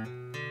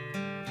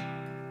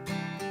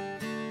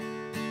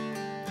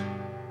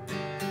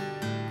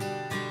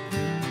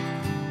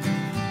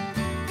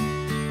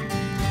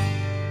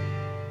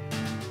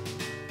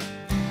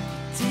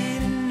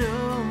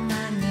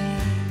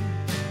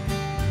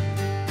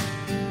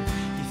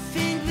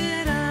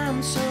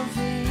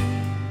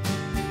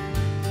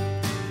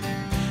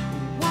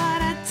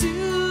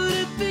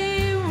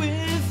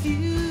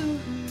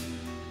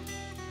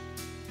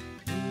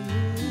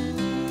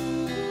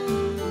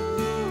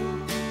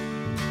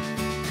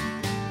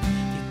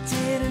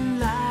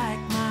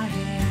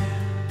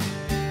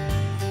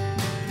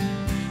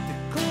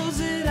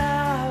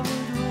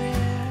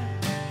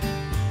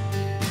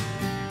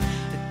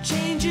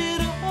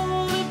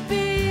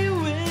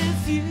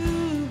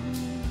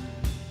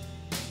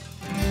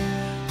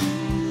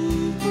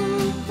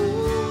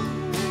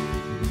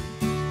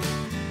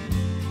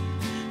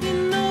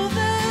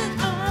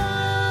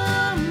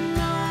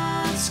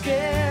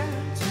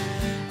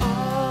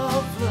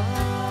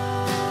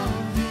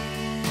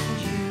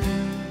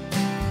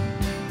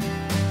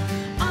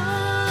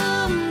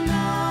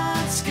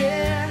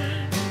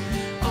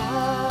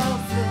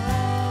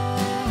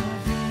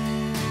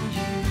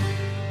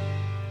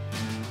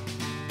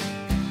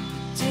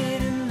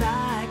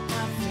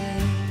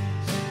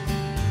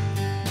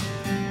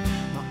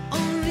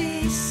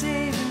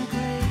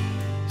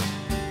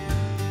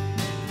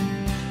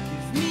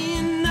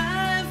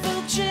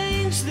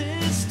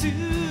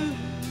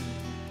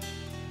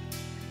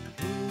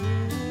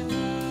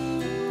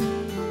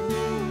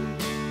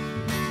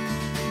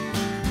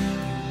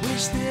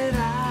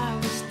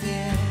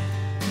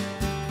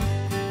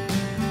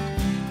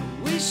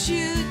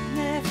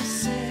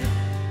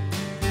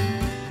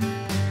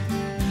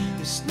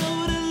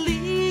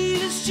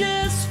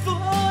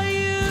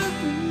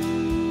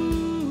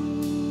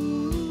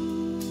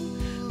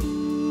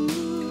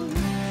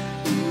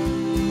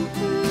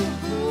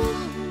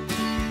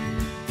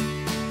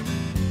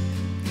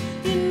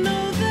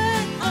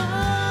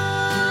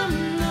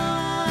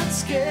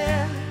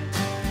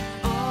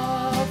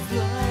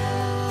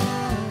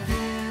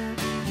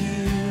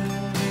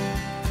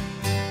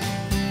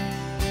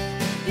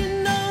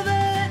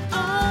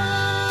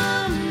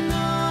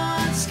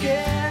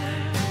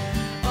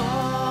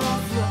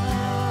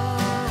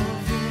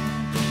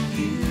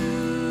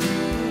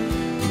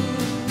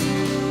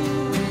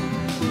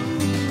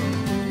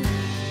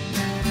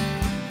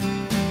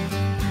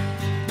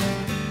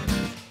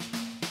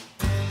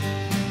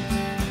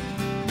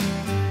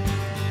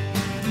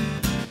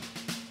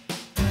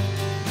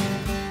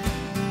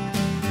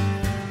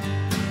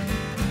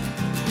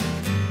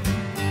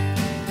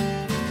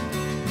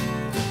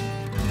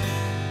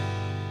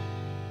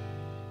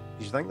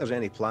 you think there's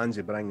any plans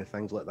to bring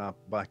things like that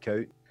back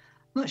out?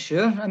 Not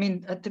sure. I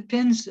mean, it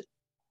depends.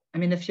 I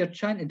mean, if you're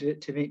trying to do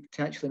it to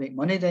actually make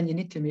money, then you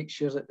need to make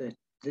sure that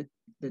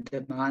the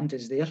demand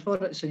is there for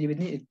it. So you would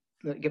need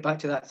to get back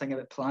to that thing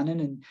about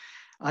planning and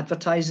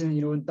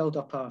advertising, and build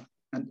up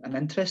an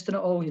interest in it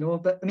all,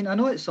 But I mean, I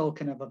know it's all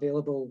kind of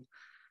available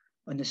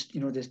on this,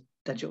 this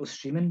digital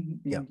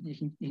streaming. Yeah.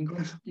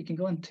 You can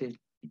go into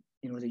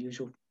the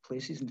usual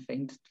places and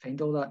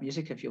find all that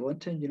music if you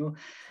want to,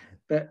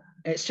 But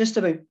it's just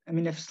about, I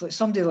mean, if like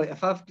somebody like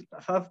if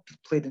I've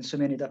played in so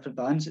many different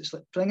bands, it's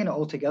like bringing it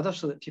all together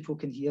so that people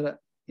can hear it,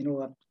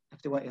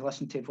 if they want to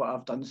listen to what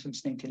I've done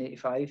since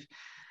 1985.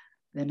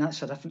 then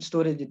that's a different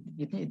story.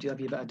 You'd need to do a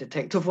wee bit of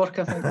detective work,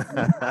 I think.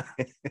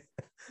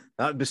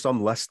 That'd be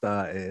some list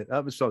that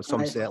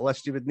some Aye. set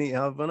list you would need to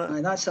have, wouldn't it?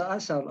 Aye,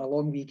 that's a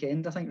long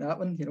weekend, I think, that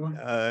one, you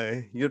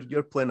know.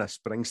 You're playing a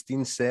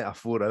Springsteen set of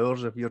 4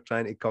 hours if you're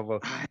trying to cover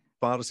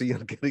parts of your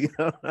career.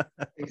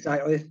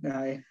 Exactly.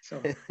 Aye.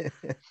 So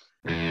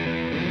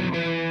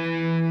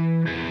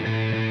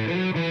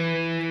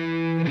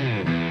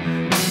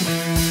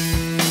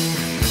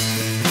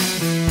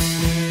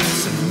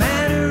It's a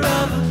matter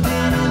of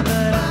opinion,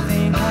 but I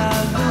think I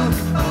look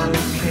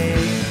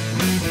okay.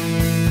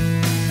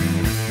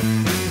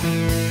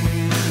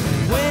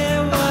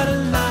 Wear what I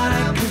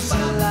like, 'cause I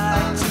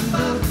like to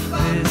look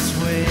this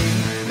way.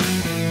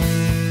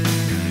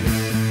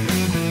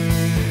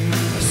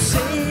 I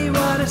say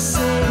what I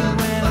say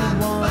when I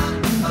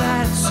want, and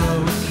that's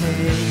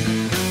okay.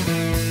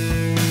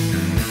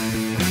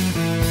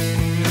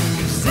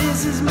 'Cause this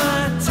is my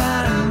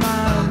time, my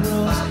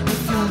rules,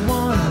 if you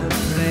wanna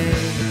play.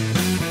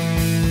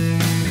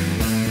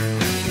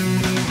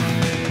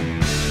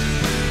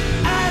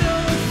 I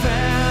don't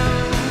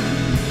frown,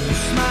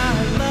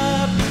 smile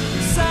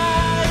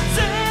upside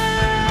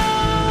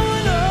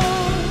down.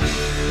 Oh,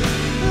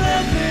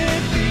 let me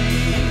be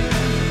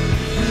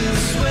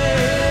this way.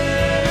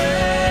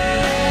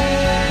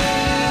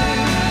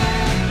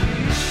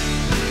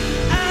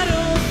 I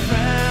don't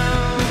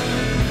frown,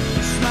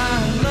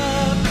 smile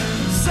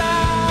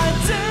upside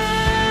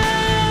down.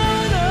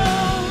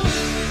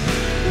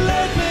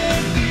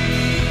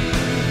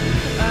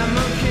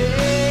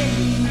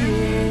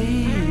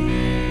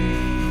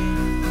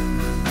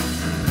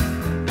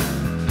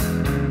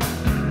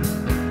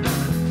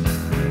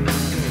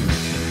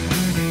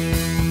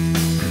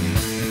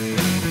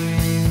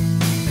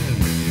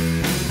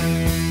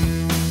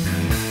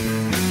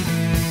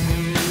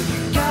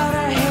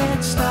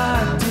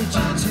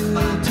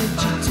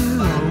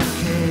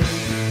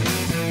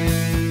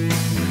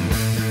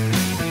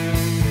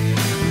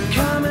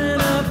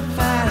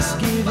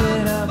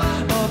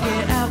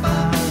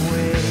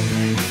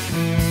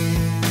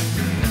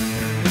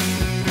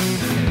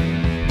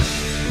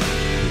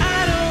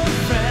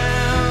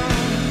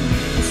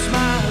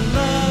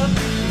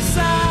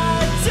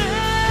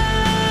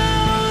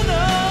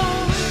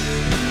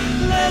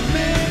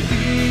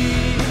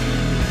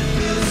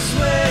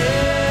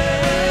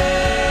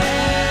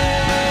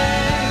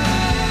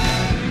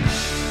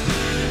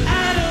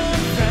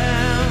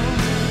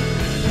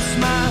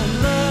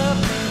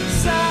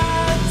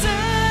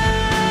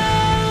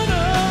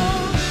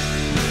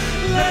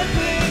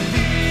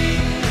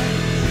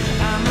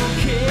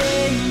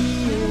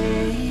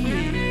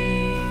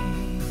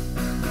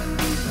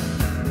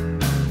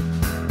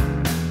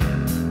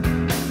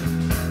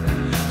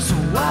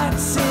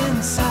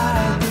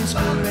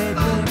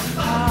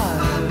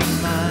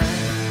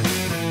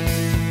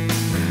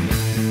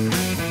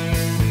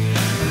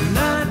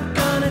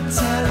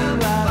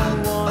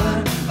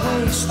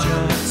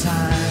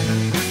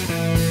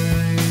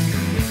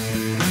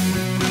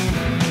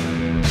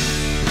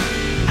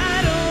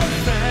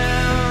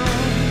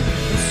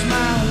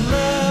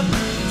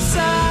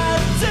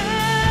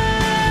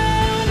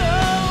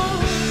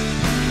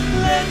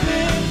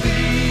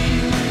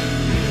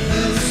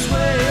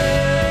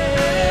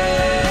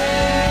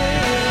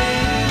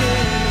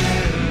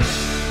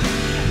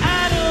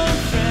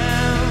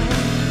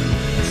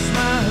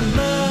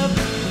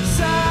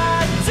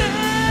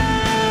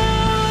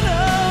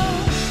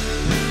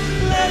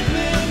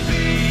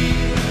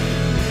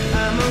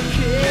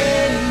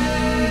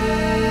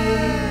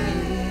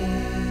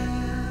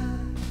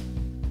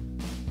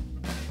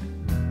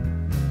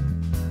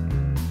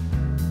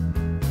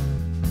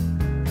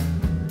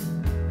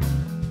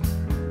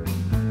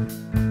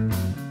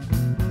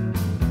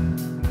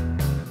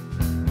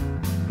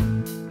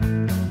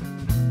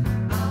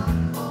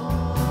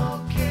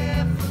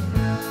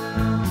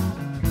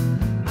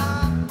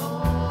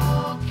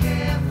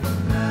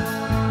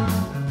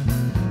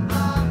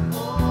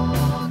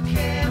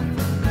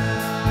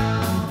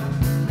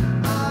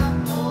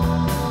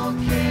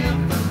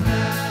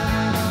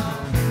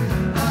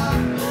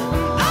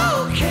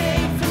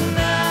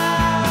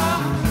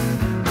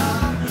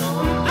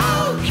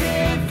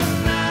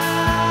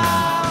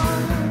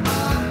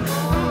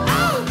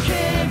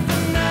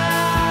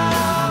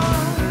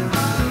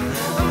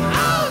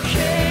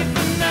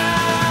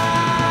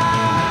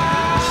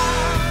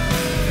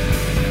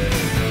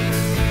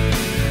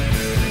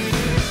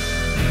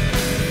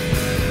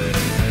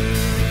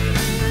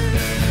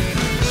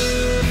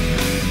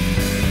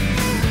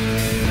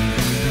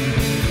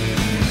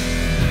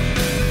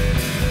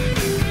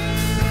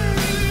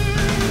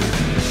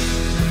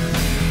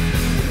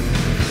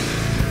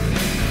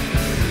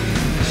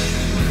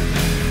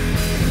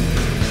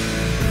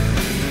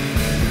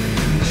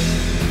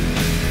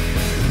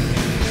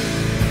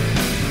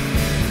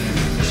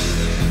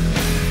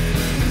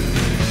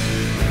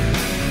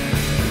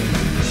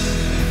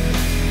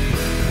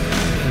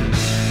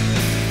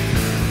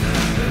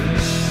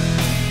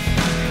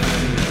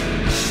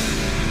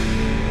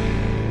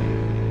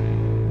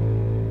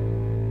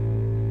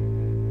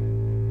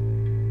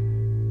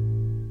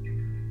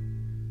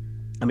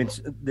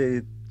 mean,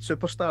 the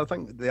Superstar, I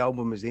think the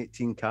album was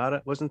 18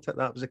 Carat, wasn't it?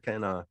 That was a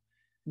kind of...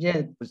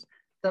 Yeah,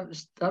 that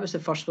was the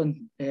first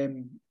one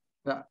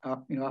that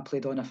I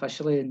played on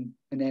officially, and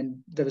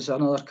then there was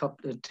another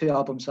couple, 2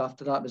 albums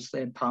after that was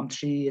Palm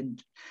Tree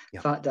and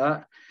Fat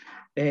Dat.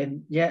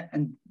 And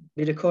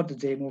we recorded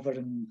them over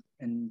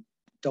in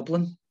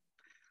Dublin,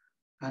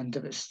 and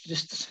it was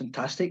just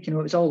fantastic. It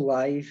was all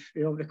live.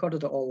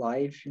 Recorded it all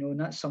live. And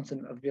that's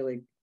something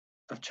that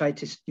I've tried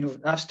to,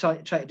 I've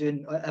tried to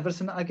do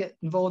everything that I get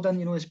involved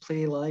in. Is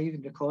play live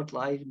and record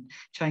live and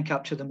try and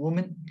capture the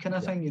moment, kind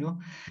of thing.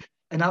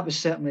 And that was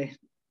certainly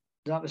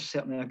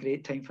a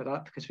great time for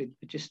that, because it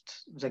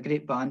was a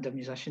great band of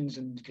musicians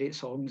and great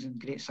songs and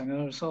great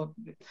singers. So.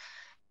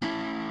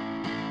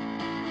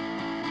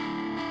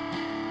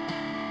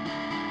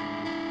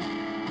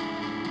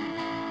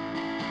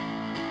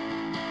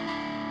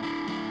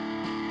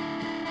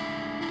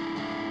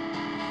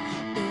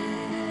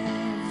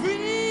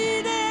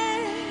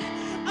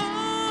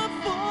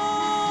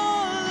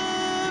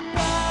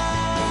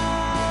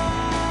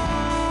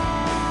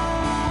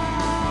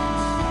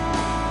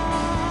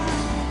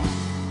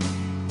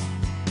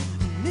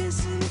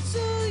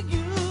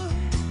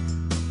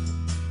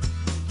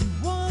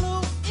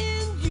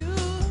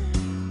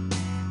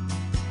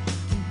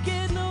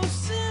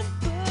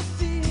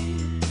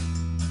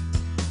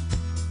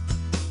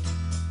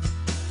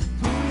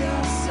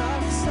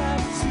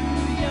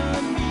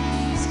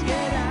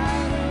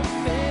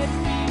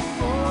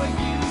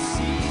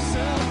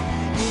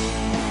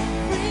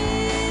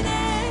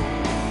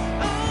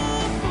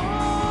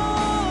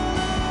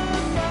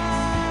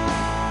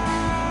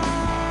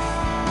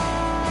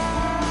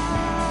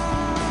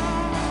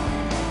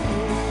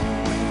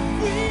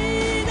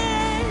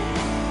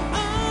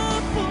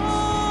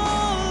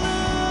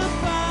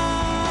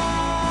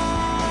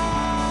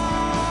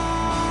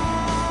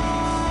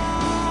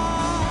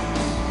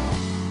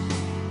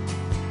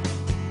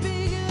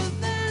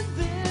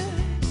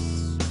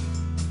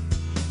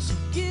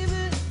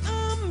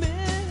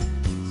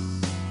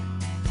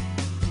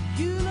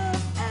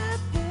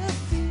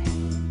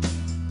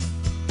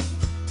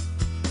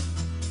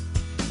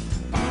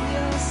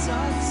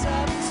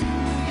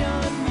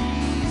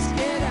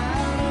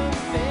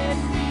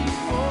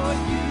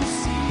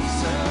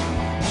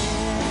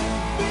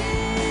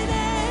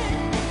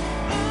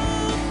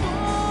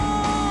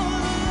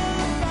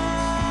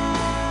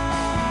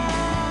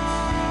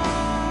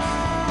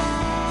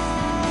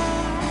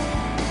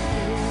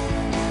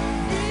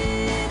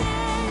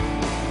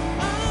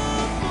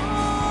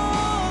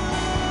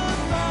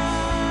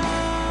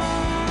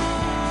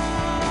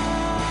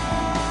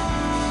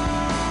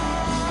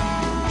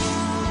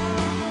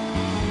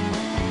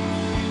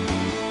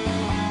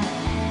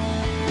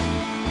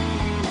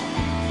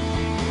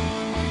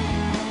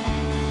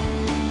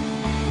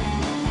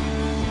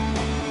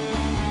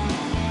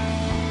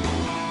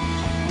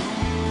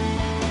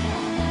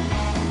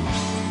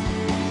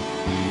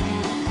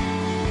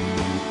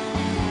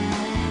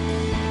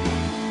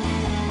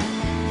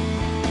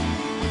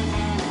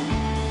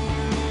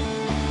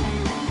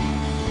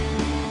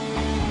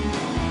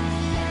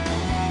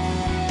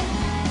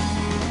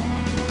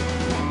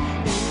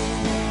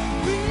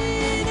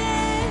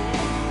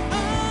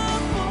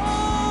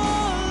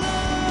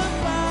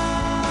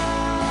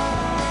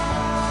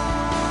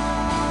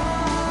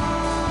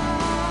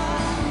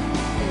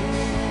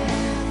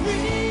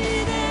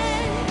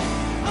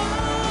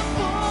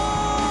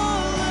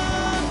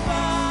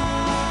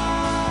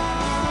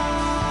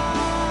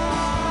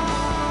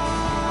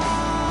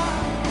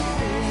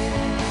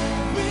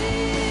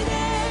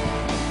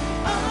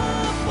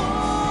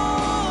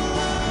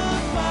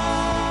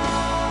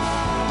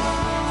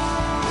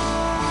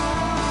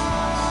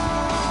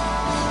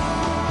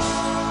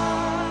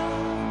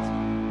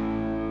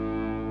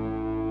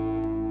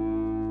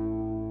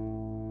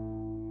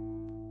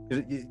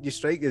 You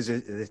strike as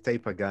the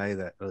type of guy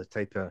or the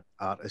type of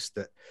artist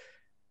that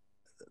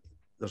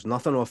there's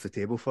nothing off the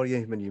table for you.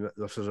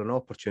 If there's an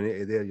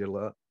opportunity there, you're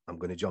like, I'm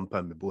going to jump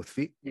in with both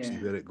feet, see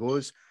where it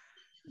goes.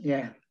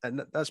 Yeah,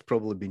 and that's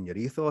probably been your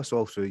ethos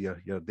all through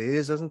your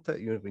days, isn't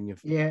it?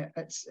 Yeah,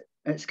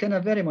 it's kind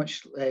of very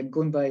much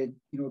going by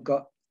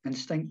gut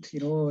instinct,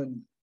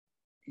 and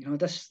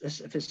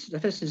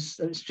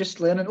it's just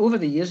learning over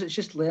the years. It's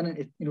just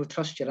learning to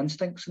trust your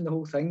instincts and the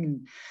whole thing,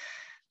 and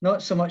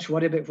not so much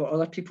worry about what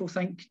other people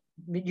think.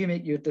 You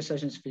make your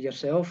decisions for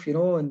yourself,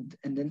 and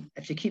then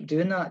if you keep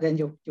doing that, then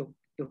you'll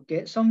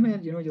get somewhere.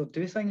 You'll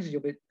do things,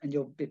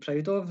 you'll be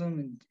proud of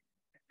them,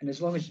 and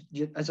as long as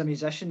you, as a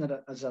musician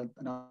or as an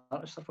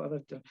artist or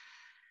whatever,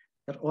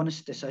 they're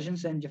honest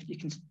decisions, then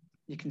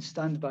you can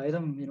stand by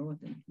them.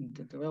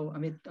 Well,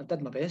 I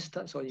did my best.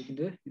 That's all you can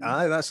do.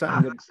 Aye, that's it.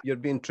 You're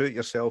being true to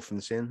yourself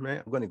and saying,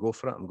 right, I'm going to go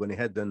for it. I'm going to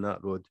head down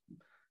that road.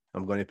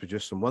 I'm going to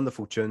produce some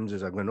wonderful tunes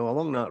as I'm going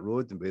along that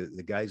road with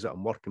the guys that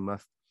I'm working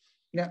with.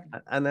 Yeah.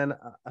 And then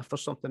if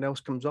there's something else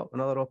comes up,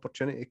 another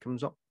opportunity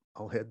comes up,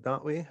 I'll head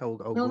that way. I'll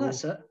go.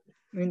 That's it.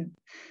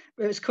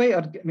 It's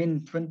quite.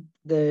 When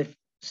the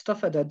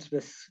stuff I did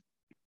with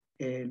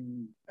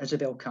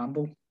Isabel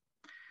Campbell,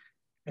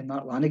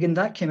 Mark Lanigan.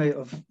 That came out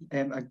of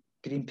a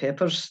Green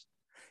Peppers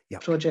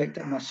project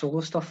and my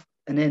solo stuff.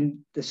 And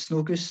then the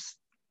Snow Goose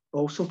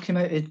also came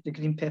out of the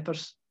Green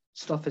Peppers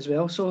stuff as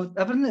well. So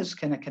everything is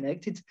kind of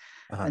connected,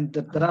 and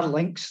there are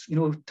links, you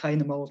know, tying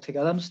them all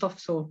together and stuff.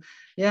 So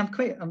yeah,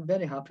 I'm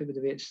very happy with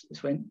the way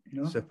it's went.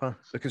 You know, super.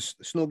 Because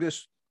Snow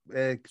Goose,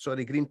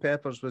 Green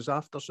Peppers was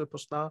after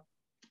Superstar.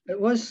 It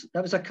was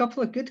a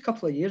couple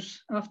of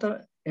years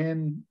after.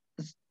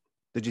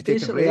 Did you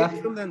take a break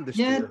from them?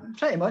 Yeah,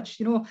 pretty much.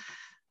 You know,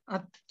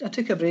 I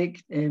took a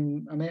break. I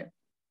met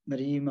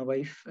Marie, my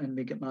wife, and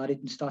we got married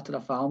and started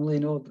a family. You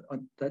know,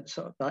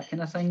 that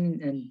kind of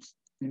thing, and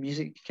the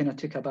music kind of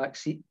took a back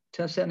seat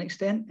to a certain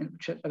extent,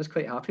 which I was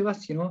quite happy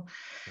with. You know,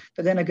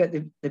 but then I got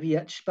the wee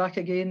itch back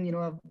again. You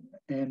know,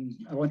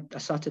 I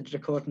started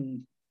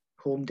recording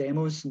home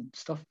demos and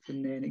stuff,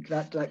 and then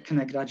that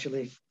kind of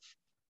gradually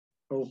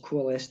all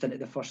coalesced into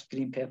the first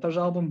Green Peppers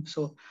album.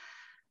 So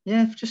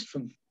yeah, just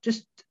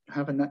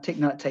having that,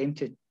 taking that time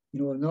to,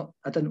 you know,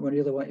 I didn't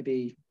really want to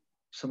be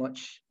so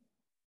much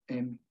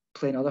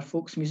playing other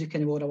folks' music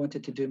anymore. I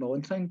wanted to do my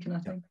own thing, kind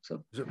of thing.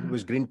 So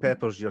was Green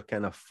Peppers your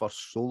kind of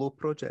first solo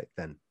project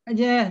then?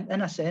 Yeah,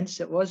 in a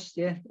sense it was.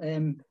 Yeah,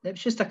 it was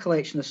just a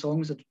collection of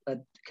songs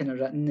I'd kind of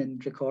written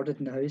and recorded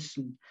in the house,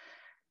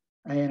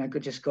 and I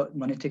just got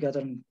money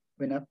together and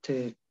went up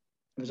to. It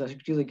was a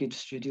really good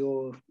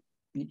studio,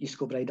 East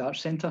Kilbride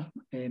Arts Centre.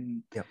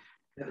 It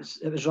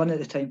was run at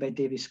the time by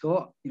Davy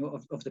Scott, you know,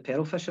 of the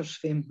Pearl Fishers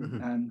fame,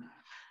 and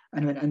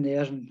I went in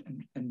there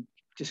and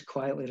just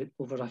quietly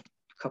over a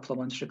couple of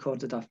months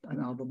recorded an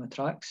album of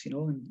tracks, you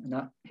know, and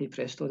that, hey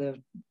presto,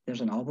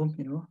 there's an album,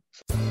 you know.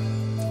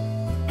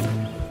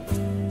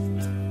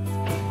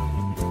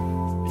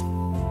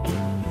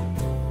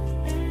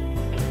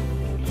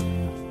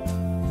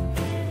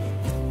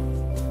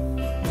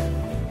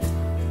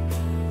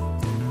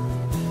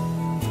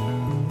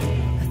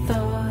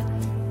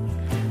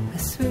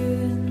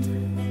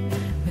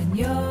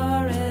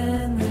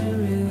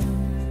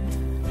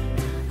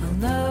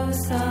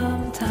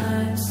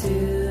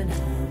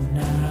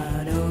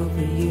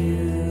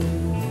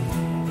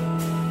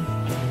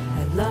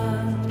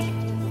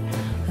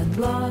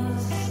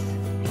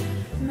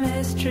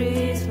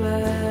 Mysteries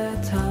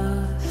were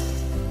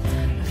tossed.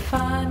 I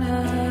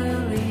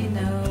finally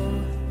know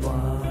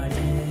what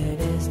it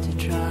is to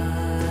try.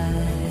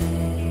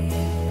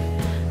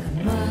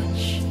 And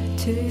much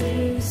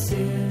too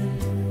soon,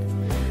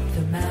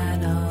 the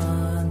man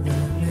on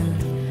the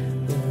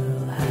moon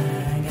will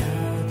hang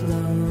out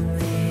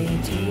lonely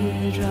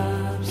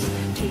teardrops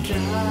to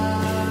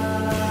dry.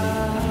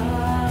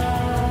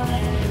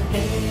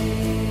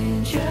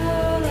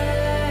 Angel,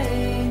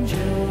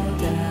 angel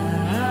down.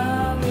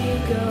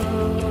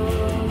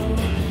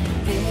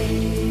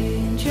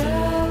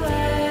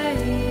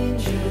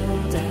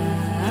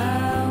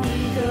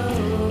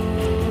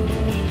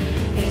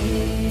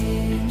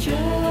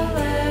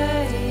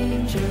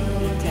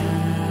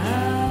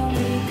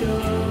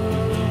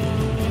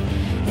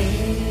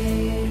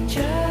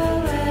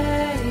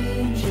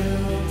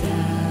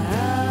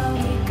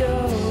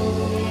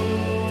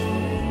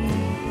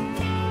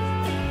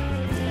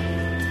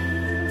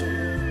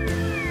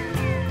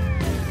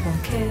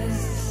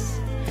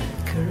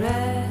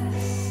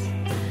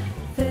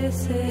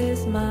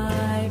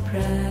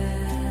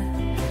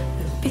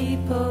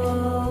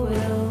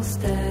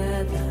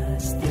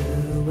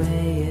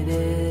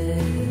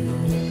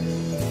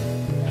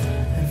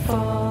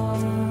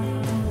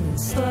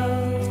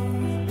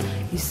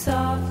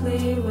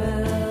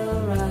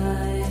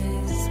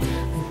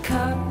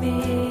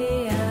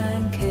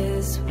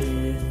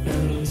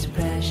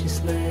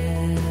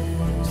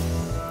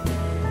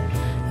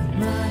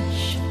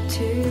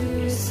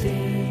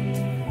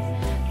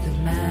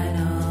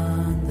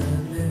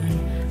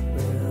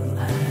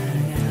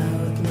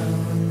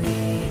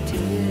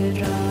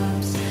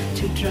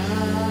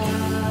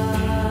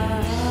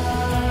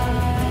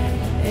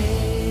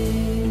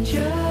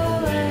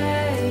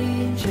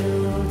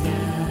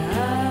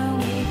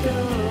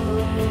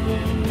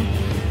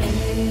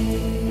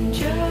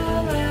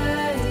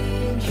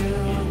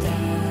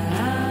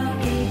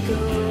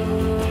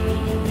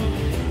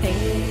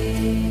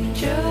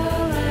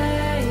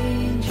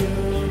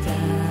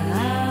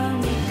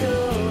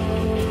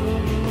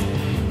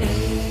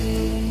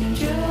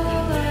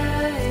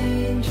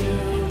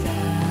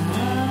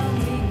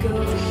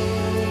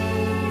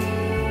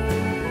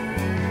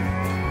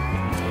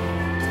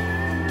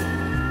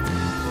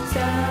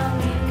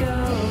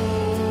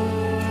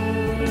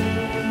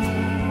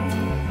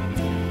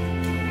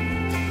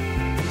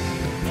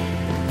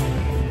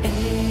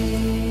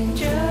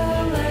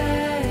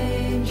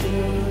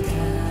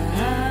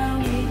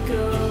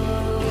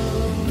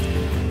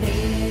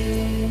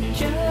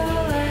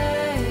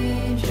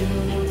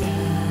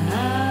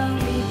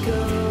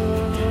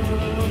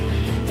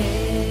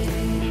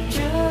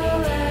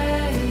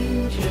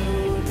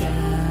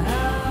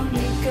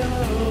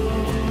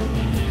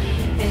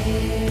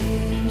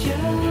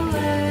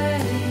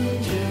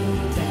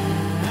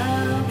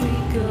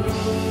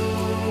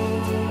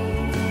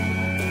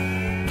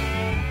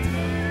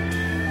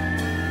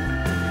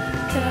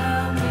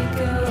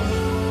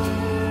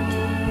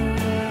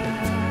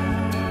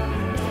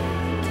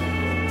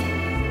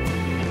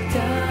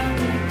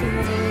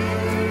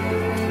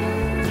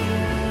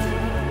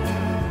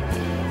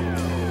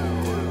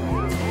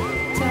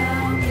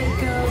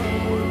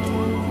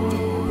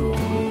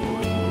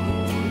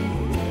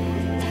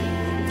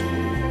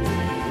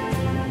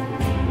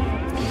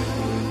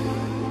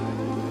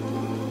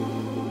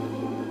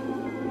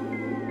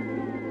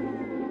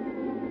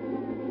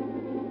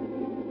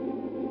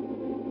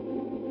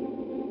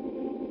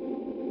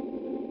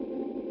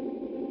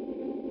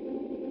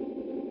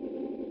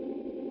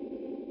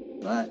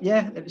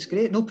 yeah, it was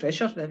great. No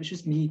pressure. It was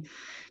just me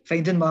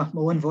finding my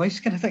own voice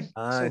kind of thing.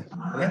 Aye.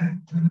 So, yeah.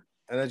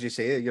 And as you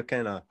say, you're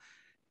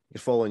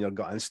following your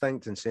gut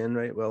instinct and saying,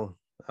 right, well,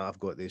 I've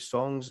got these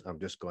songs. I'm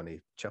just going to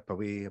chip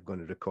away. I'm going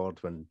to record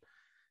when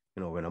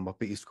I'm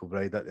up at East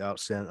Kilbride at the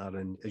Arts Centre.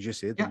 And as you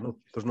said,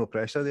 there's no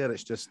pressure there.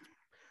 It's just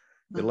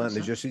you're letting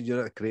the juices,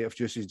 you're the creative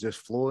juices just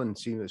flow and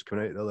seeing what's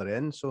coming out the other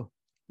end. So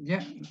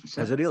yeah, it's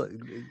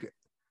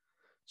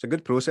a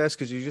good process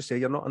because you just say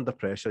you're not under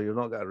pressure. You've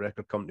not got a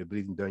record company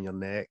breathing down your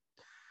neck,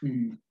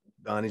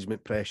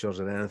 management pressures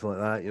or anything like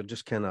that. You're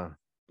just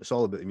it's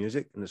all about the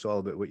music and it's all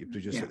about what you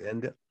produce at the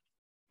end of it.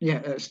 Yeah,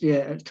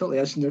 it totally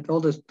is. And all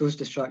those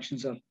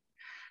distractions are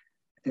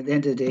at the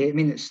end of the day. I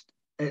mean,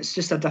 it's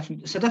just a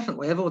different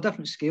level, a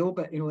different scale,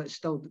 but it's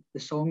still the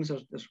songs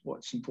is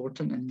what's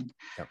important. And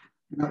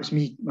that was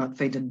me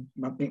making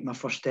my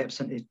first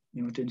steps into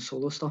doing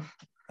solo stuff.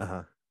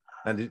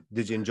 And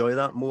did you enjoy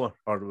that more,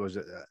 or was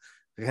it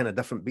a kind of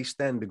different beast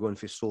then, be going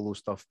from solo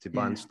stuff to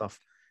band stuff?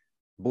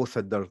 Both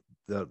had their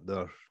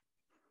the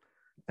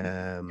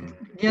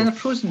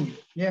pros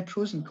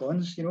and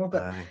cons,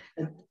 but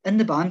in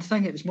the band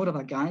thing it was more of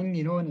a gang,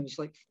 and it was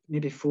like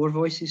maybe 4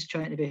 voices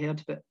trying to be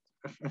heard. But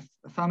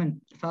if I'm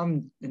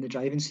in the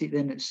driving seat,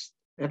 then it's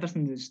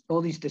everything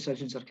all these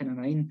decisions are kind of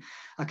mine.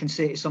 I can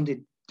say to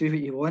somebody, do what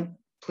you want,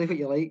 play what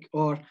you like,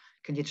 or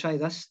can you try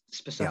this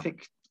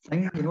specific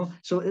thing,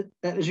 So it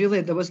was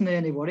really, there wasn't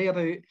any worry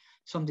about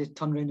somebody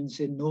turn around and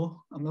saying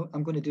no,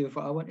 I'm going to do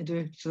what I want to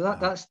do. So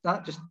that's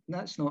not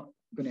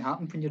going to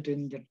happen when you're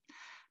doing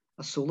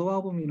a solo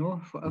album,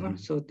 whatever.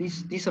 So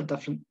these are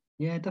different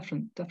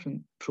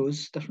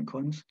pros, different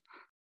cons.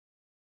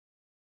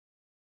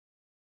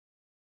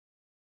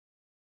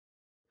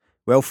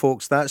 Well,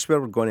 folks, that's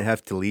where we're going to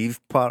have to leave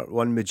part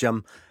 1 with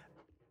Jim.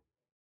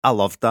 I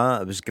loved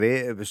that. It was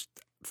great. It was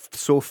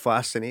so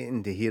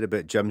fascinating to hear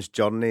about Jim's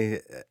journey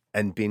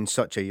and being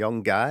such a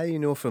young guy,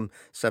 from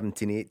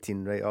 17,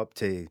 18 right up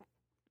to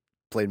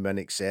playing with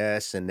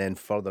Excess and then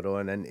further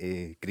on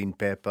into Green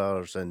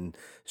Peppers and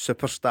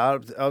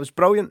Superstar. It was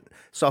brilliant.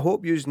 So I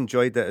hope you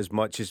enjoyed it as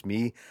much as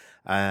me.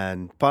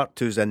 And part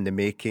 2's in the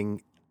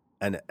making,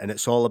 and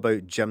it's all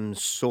about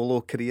Jim's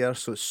solo career.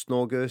 So it's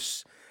Snow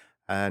Goose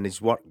and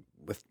his work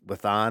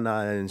with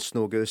Anna and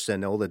Snow Goose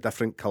and all the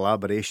different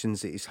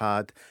collaborations that he's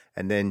had,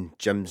 and then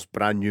Jim's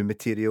brand new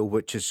material,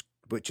 which is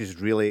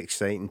really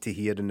exciting to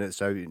hear, and it's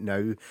out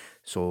now,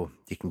 so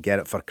you can get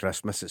it for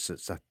Christmas.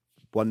 It's a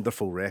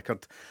wonderful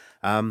record.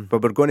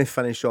 But we're going to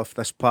finish off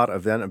this part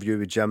of the interview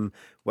with Jim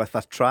with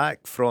a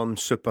track from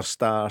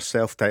Superstar,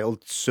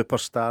 self-titled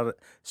Superstar.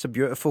 It's a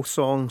beautiful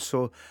song,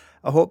 so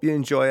I hope you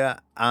enjoy it.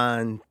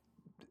 And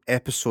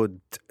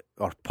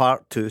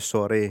part 2,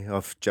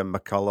 of Jim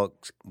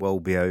McCulloch will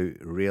be out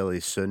really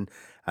soon,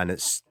 and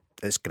it's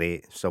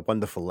great. It's a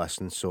wonderful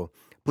listen. So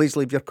please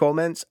leave your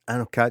comments,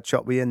 and I'll catch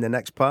up with you in the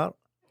next part.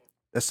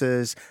 This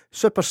is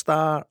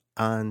Superstar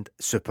and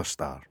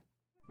Superstar.